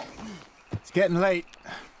right. It's getting late.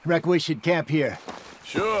 Reckon we should camp here.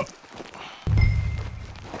 Sure.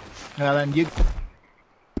 Well, then you...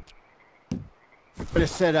 better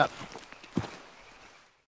set up.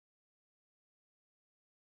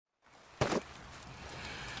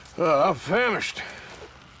 I'm famished.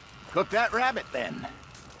 Cook that rabbit, then.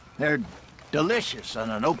 They're delicious on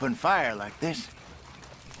an open fire like this.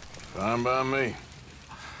 Fine by me.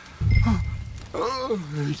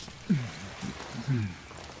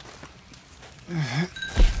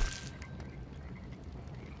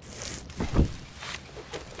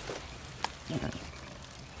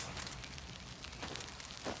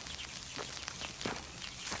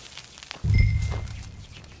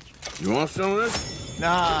 You want some of this? No,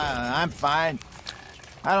 I'm fine.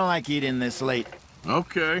 I don't like eating this late.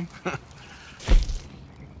 Okay.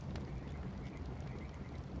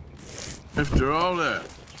 After all that.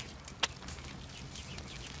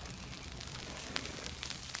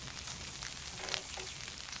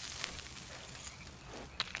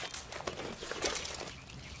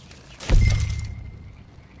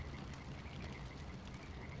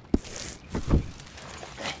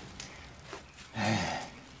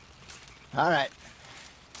 All right.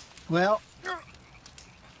 Well,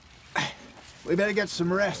 we better get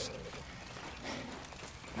some rest.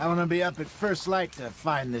 I want to be up at first light to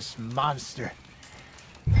find this monster.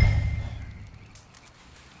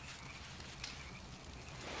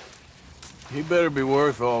 He better be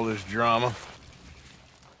worth all this drama.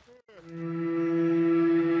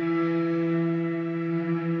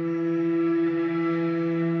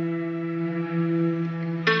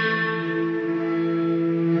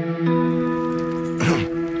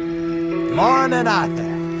 Morning, Arthur.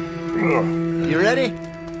 You ready?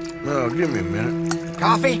 No, give me a minute.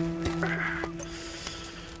 Coffee?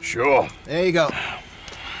 Sure. There you go.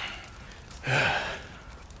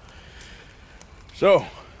 So,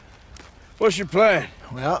 what's your plan?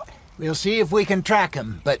 Well, we'll see if we can track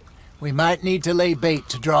him, but we might need to lay bait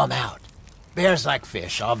to draw him out. Bears like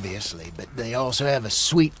fish, obviously, but they also have a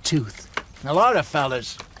sweet tooth. A lot of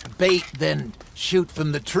fellas bait, then shoot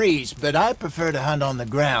from the trees, but I prefer to hunt on the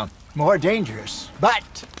ground. More dangerous,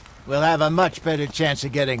 but we'll have a much better chance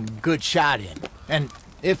of getting a good shot in. And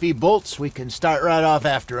if he bolts, we can start right off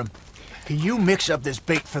after him. Can you mix up this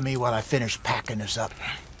bait for me while I finish packing this up?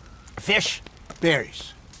 Fish,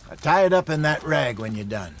 berries. Tie it up in that rag when you're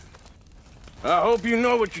done. I hope you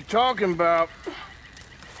know what you're talking about.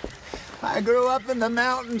 I grew up in the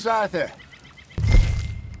mountains, Arthur.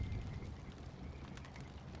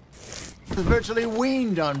 I was virtually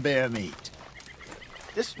weaned on bear meat.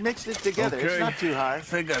 Just mix it together. Okay. It's not too hard. I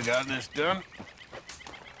think I got this done.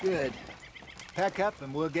 Good. Pack up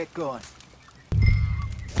and we'll get going.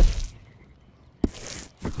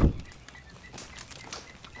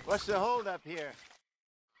 What's the holdup here?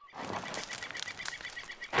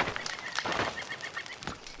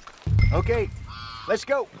 Okay, let's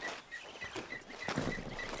go.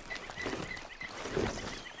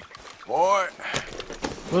 Boy.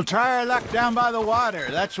 We'll try our luck down by the water.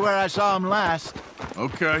 That's where I saw him last.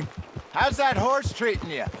 Okay. How's that horse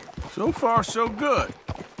treating you? So far, so good.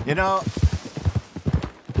 You know,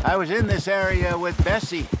 I was in this area with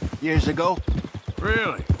Bessie years ago.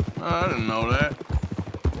 Really? I didn't know that.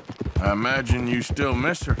 I imagine you still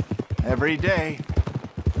miss her. Every day.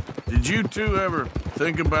 Did you two ever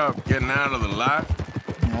think about getting out of the life?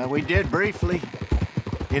 We did briefly.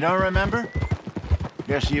 You don't remember?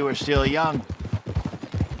 Guess you were still young.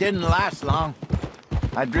 Didn't last long.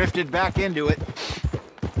 I drifted back into it.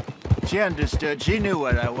 She understood. She knew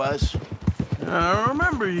what I was. I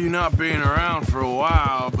remember you not being around for a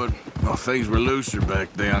while, but well, things were looser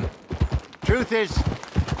back then. Truth is,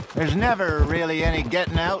 there's never really any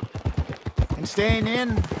getting out. And staying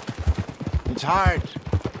in, it's hard.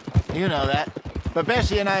 You know that. But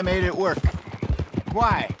Bessie and I made it work.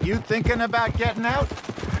 Why? You thinking about getting out?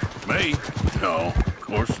 Me? No, of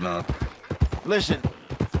course not. Listen,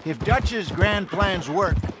 if Dutch's grand plans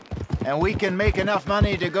work, and we can make enough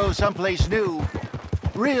money to go someplace new,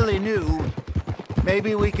 really new,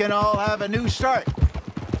 maybe we can all have a new start.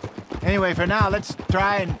 Anyway, for now, let's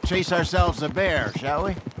try and chase ourselves a bear, shall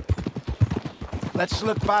we? Let's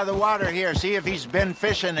look by the water here, see if he's been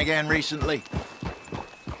fishing again recently.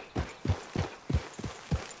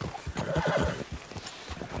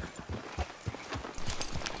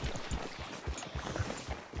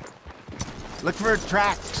 Look for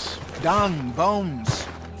tracks, dung, bones.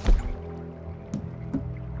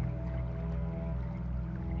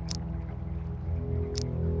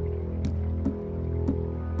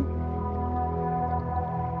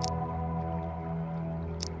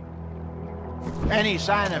 Any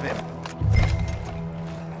sign of him?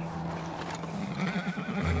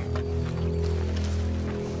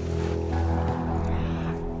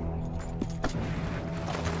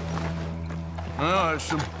 Well, there's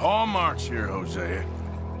some paw marks here, Hosea.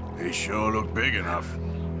 They sure look big enough.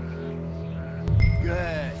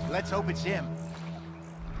 Good. Let's hope it's him.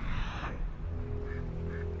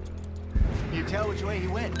 Can you tell which way he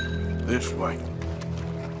went? This way.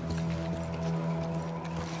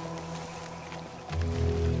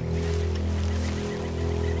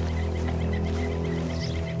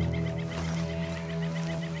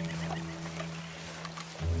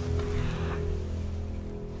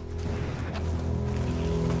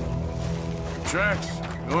 Tracks.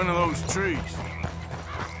 Go into those trees.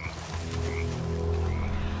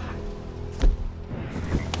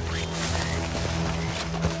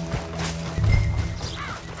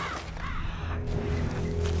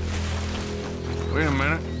 Wait a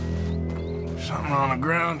minute. Something on the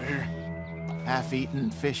ground here. Half-eaten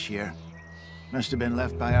fish here. Must have been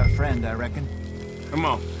left by our friend, I reckon. Come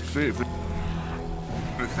on, see if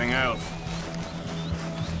anything else.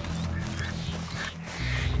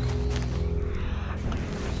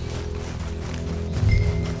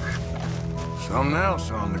 Something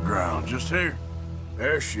else on the ground, just here.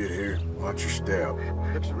 There's shit here. Watch your step.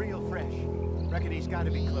 Looks real fresh. Reckon he's got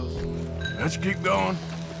to be close. Let's keep going.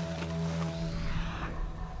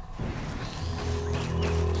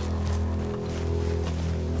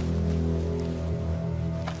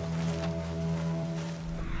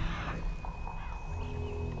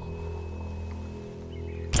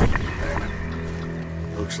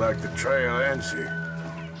 Looks like the trail ends here.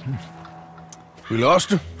 We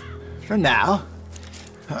lost him? For now.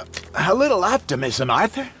 A little optimism,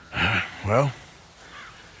 Arthur. Well,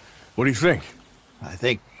 what do you think? I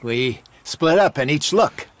think we split up and each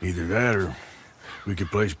look. Either that or we could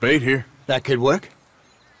place bait here. That could work.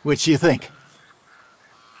 Which you think?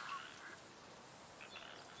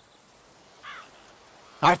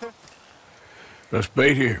 Arthur? Let's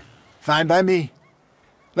bait here. Fine by me.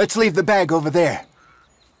 Let's leave the bag over there.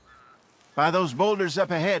 By those boulders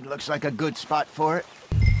up ahead, looks like a good spot for it.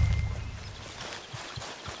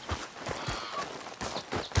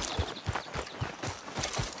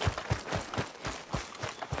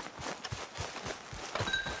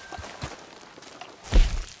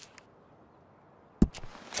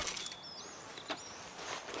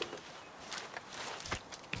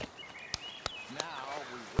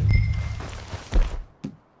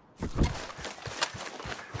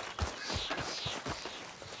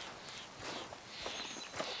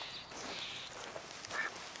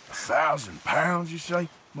 1,000 pounds, you say?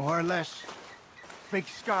 More or less. Big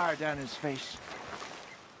scar down his face.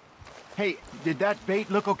 Hey, did that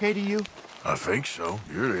bait look okay to you? I think so.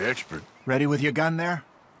 You're the expert. Ready with your gun there?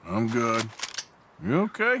 I'm good. You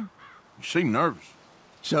okay? You seem nervous.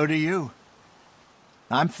 So do you.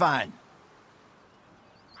 I'm fine.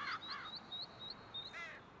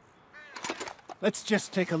 Let's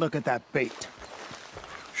just take a look at that bait.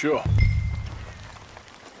 Sure.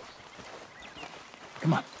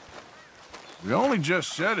 Come on. We only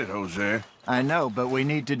just said it, Jose. I know, but we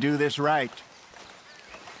need to do this right.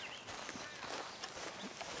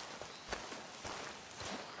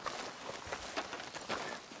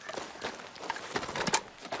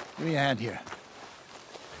 Give me a hand here.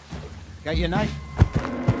 Got your knife?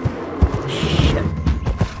 Shit.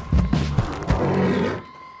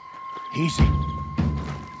 Easy.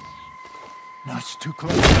 No, it's too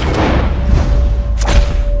close.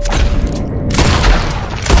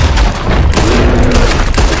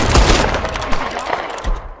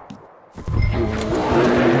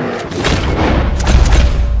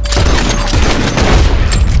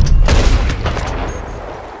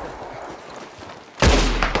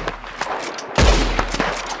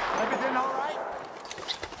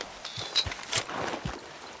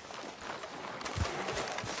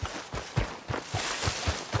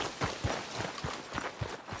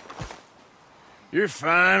 You're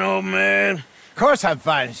fine, old man. Of course I'm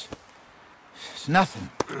fine. It's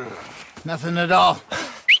nothing. Nothing at all.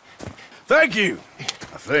 Thank you,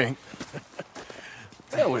 I think.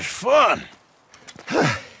 That was fun.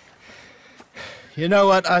 You know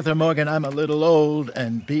what, Arthur Morgan? I'm a little old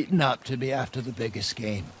and beaten up to be after the biggest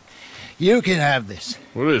game. You can have this.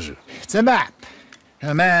 What is it? It's a map.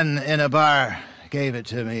 A man in a bar gave it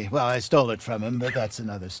to me. Well, I stole it from him, but that's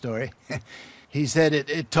another story. He said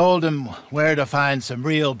it told him where to find some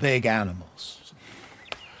real big animals.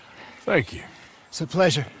 Thank you. It's a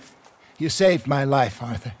pleasure. You saved my life,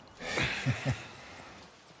 Arthur.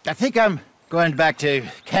 I think I'm going back to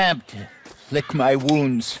camp to lick my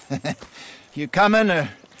wounds. You coming, or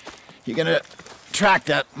you gonna track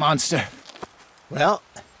that monster? Well,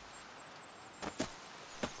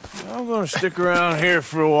 I'm gonna stick around here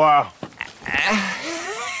for a while.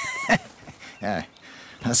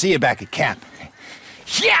 I'll see you back at camp.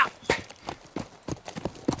 Yeah!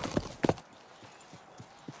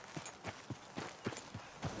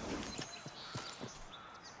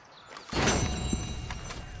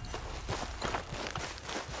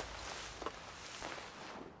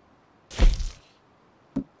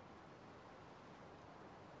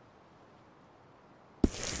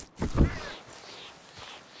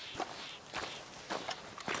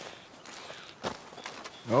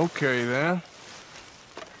 Okay, then.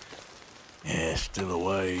 Yeah, still a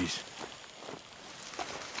ways.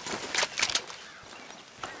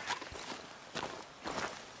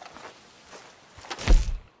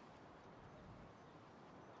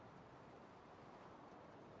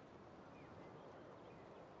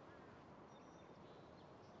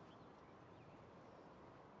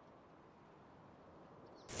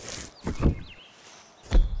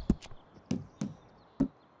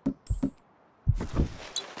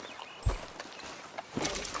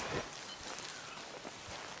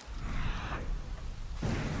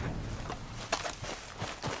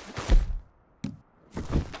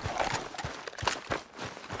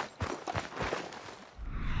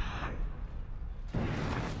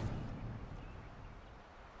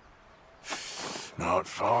 Not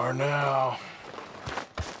far now.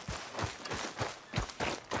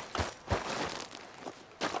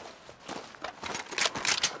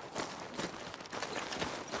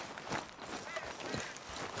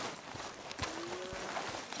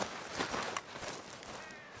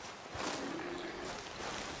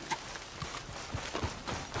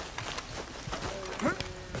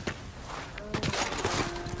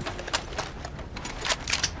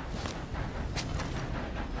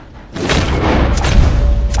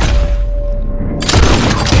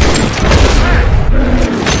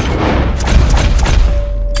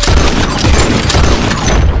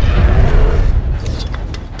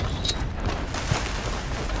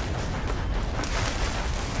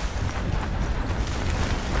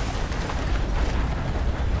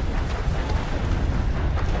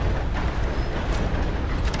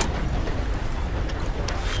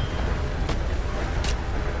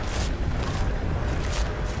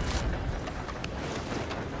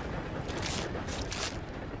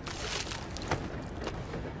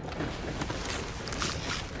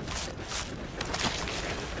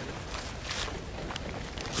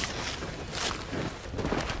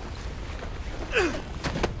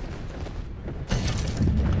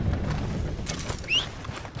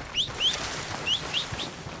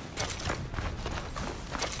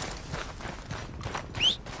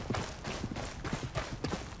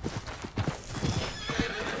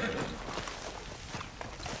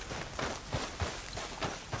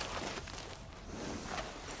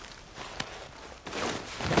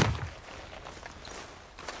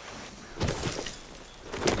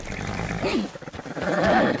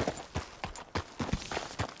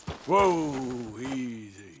 Whoa,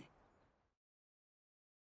 easy.